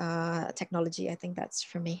evolving technology. I think that's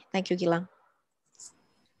for me. Thank you, Gilang.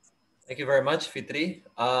 Thank you very much, Fitri.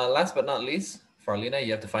 Last but not least, Farlina,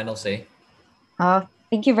 you have the final say.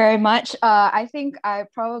 Thank you very much. I think I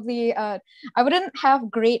probably, I wouldn't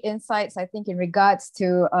have great insights, I think, in regards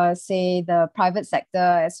to, say, the private sector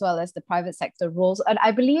as well as the private sector roles. And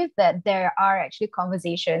I believe that there are actually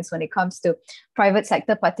conversations when it comes to private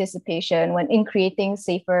sector participation when in creating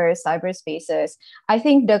safer cyberspaces. I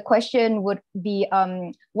think the question would be,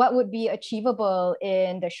 what would be achievable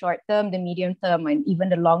in the short term, the medium term, and even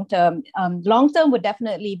the long term? Long term would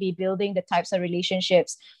definitely be building the types of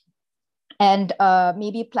relationships and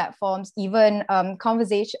maybe platforms, even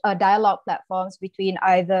dialogue platforms between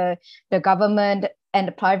either the government and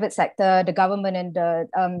the private sector, the government and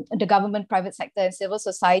the government, private sector, and civil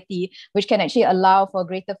society, which can actually allow for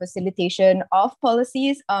greater facilitation of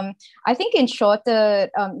policies. I think in shorter,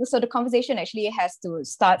 so the conversation actually has to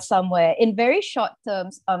start somewhere. In very short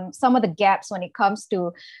terms, some of the gaps when it comes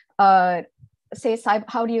to, say,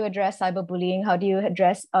 how do you address cyberbullying? How do you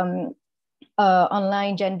address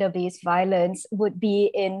online gender-based violence would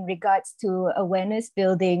be in regards to awareness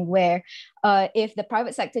building, where if the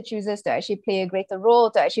private sector chooses to actually play a greater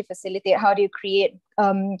role to actually facilitate, how do you create,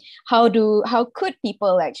 how could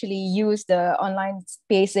people actually use the online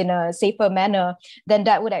space in a safer manner, then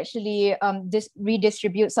that would actually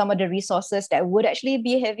redistribute some of the resources that would actually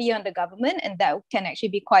be heavy on the government, and that can actually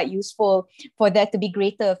be quite useful for there to be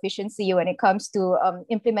greater efficiency when it comes to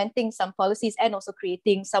implementing some policies and also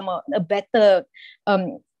creating a better,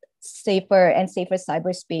 safer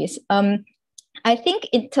cyberspace. I think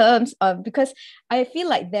in terms of, because I feel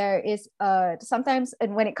like there is sometimes,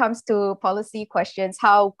 and when it comes to policy questions,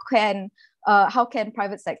 how can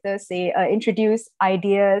private sector, say, introduce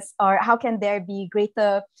ideas, or how can there be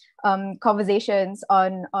greater conversations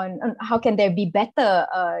on how can there be better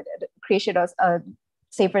creation of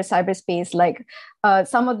safer cyberspace, like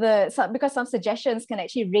because some suggestions can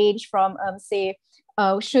actually range from say,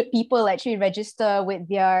 should people actually register with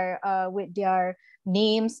their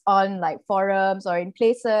names on like forums or in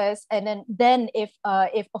places, and then if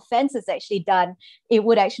offense is actually done, it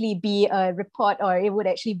would actually be a report, or it would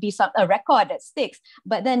actually be a record that sticks.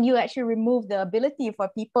 But then you actually remove the ability for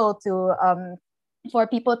people to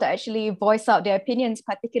actually voice out their opinions,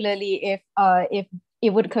 particularly if it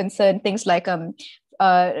would concern things like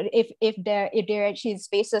if they're actually in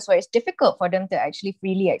spaces where it's difficult for them to actually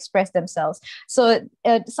freely express themselves. So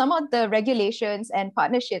some of the regulations and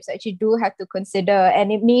partnerships actually do have to consider,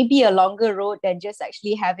 and it may be a longer road than just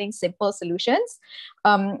actually having simple solutions.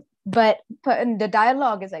 But the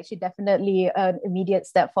dialogue is actually definitely an immediate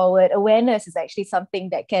step forward. Awareness is actually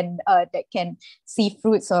something that can see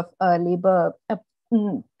fruits of labor,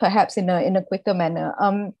 perhaps in a quicker manner.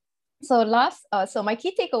 So my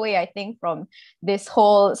key takeaway, I think, from this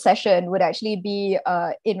whole session would actually be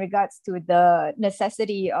in regards to the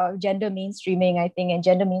necessity of gender mainstreaming, I think, and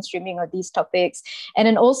gender mainstreaming of these topics. And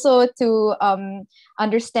then also to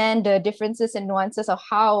understand the differences and nuances of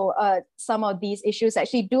how some of these issues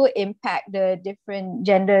actually do impact the different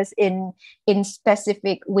genders in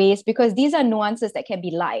specific ways, because these are nuances that can be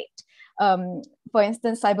light. For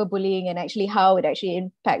instance, cyberbullying, and actually how it actually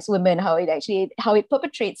impacts women, how it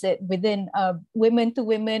perpetrates it within women to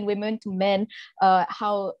women, women to men,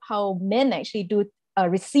 how men actually do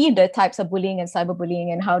receive the types of bullying and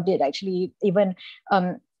cyberbullying, and how did actually even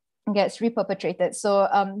gets reperpetrated. So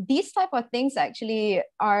these type of things actually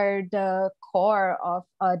are the core of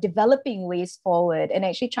developing ways forward, and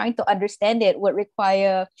actually trying to understand it would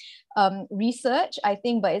require research, I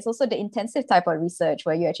think, but it's also the intensive type of research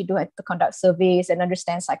where you actually do have to conduct surveys and build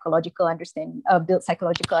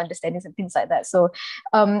psychological understandings and things like that. So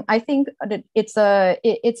I think that it's a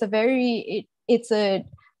very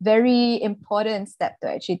important step to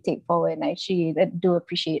actually take forward, and I actually do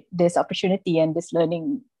appreciate this opportunity and this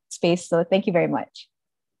learning space. So thank you very much.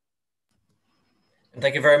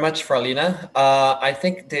 Thank you very much, Farlina. I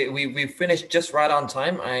think we finished just right on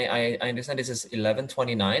time. I understand this is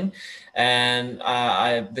 11:29, and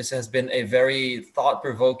this has been a very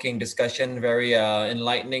thought-provoking discussion, very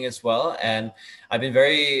enlightening as well. And I've been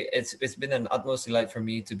it's been an utmost delight for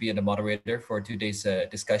me to be the moderator for today's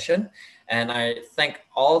discussion. And I thank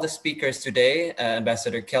all the speakers today,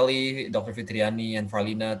 Ambassador Kelly, Dr. Fitriani, and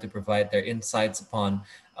Farlina, to provide their insights upon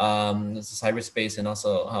cyberspace and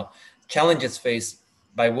also how challenges faced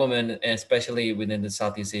by women, especially within the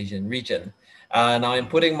Southeast Asian region. Now I'm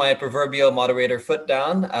putting my proverbial moderator foot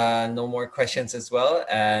down. No more questions as well.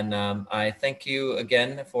 And I thank you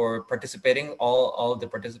again for participating, all the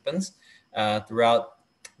participants throughout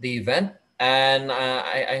the event. And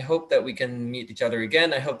I hope that we can meet each other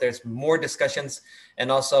again. I hope there's more discussions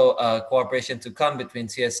and also cooperation to come between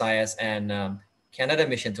CSIS and Canada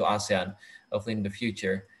Mission to ASEAN, hopefully in the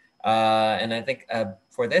future. And I think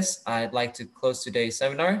for this, I'd like to close today's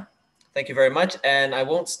seminar. Thank you very much, and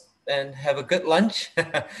and have a good lunch.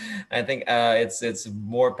 I think it's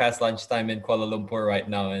more past lunchtime in Kuala Lumpur right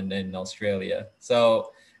now and in Australia.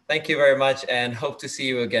 So thank you very much, and hope to see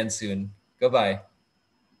you again soon. Goodbye.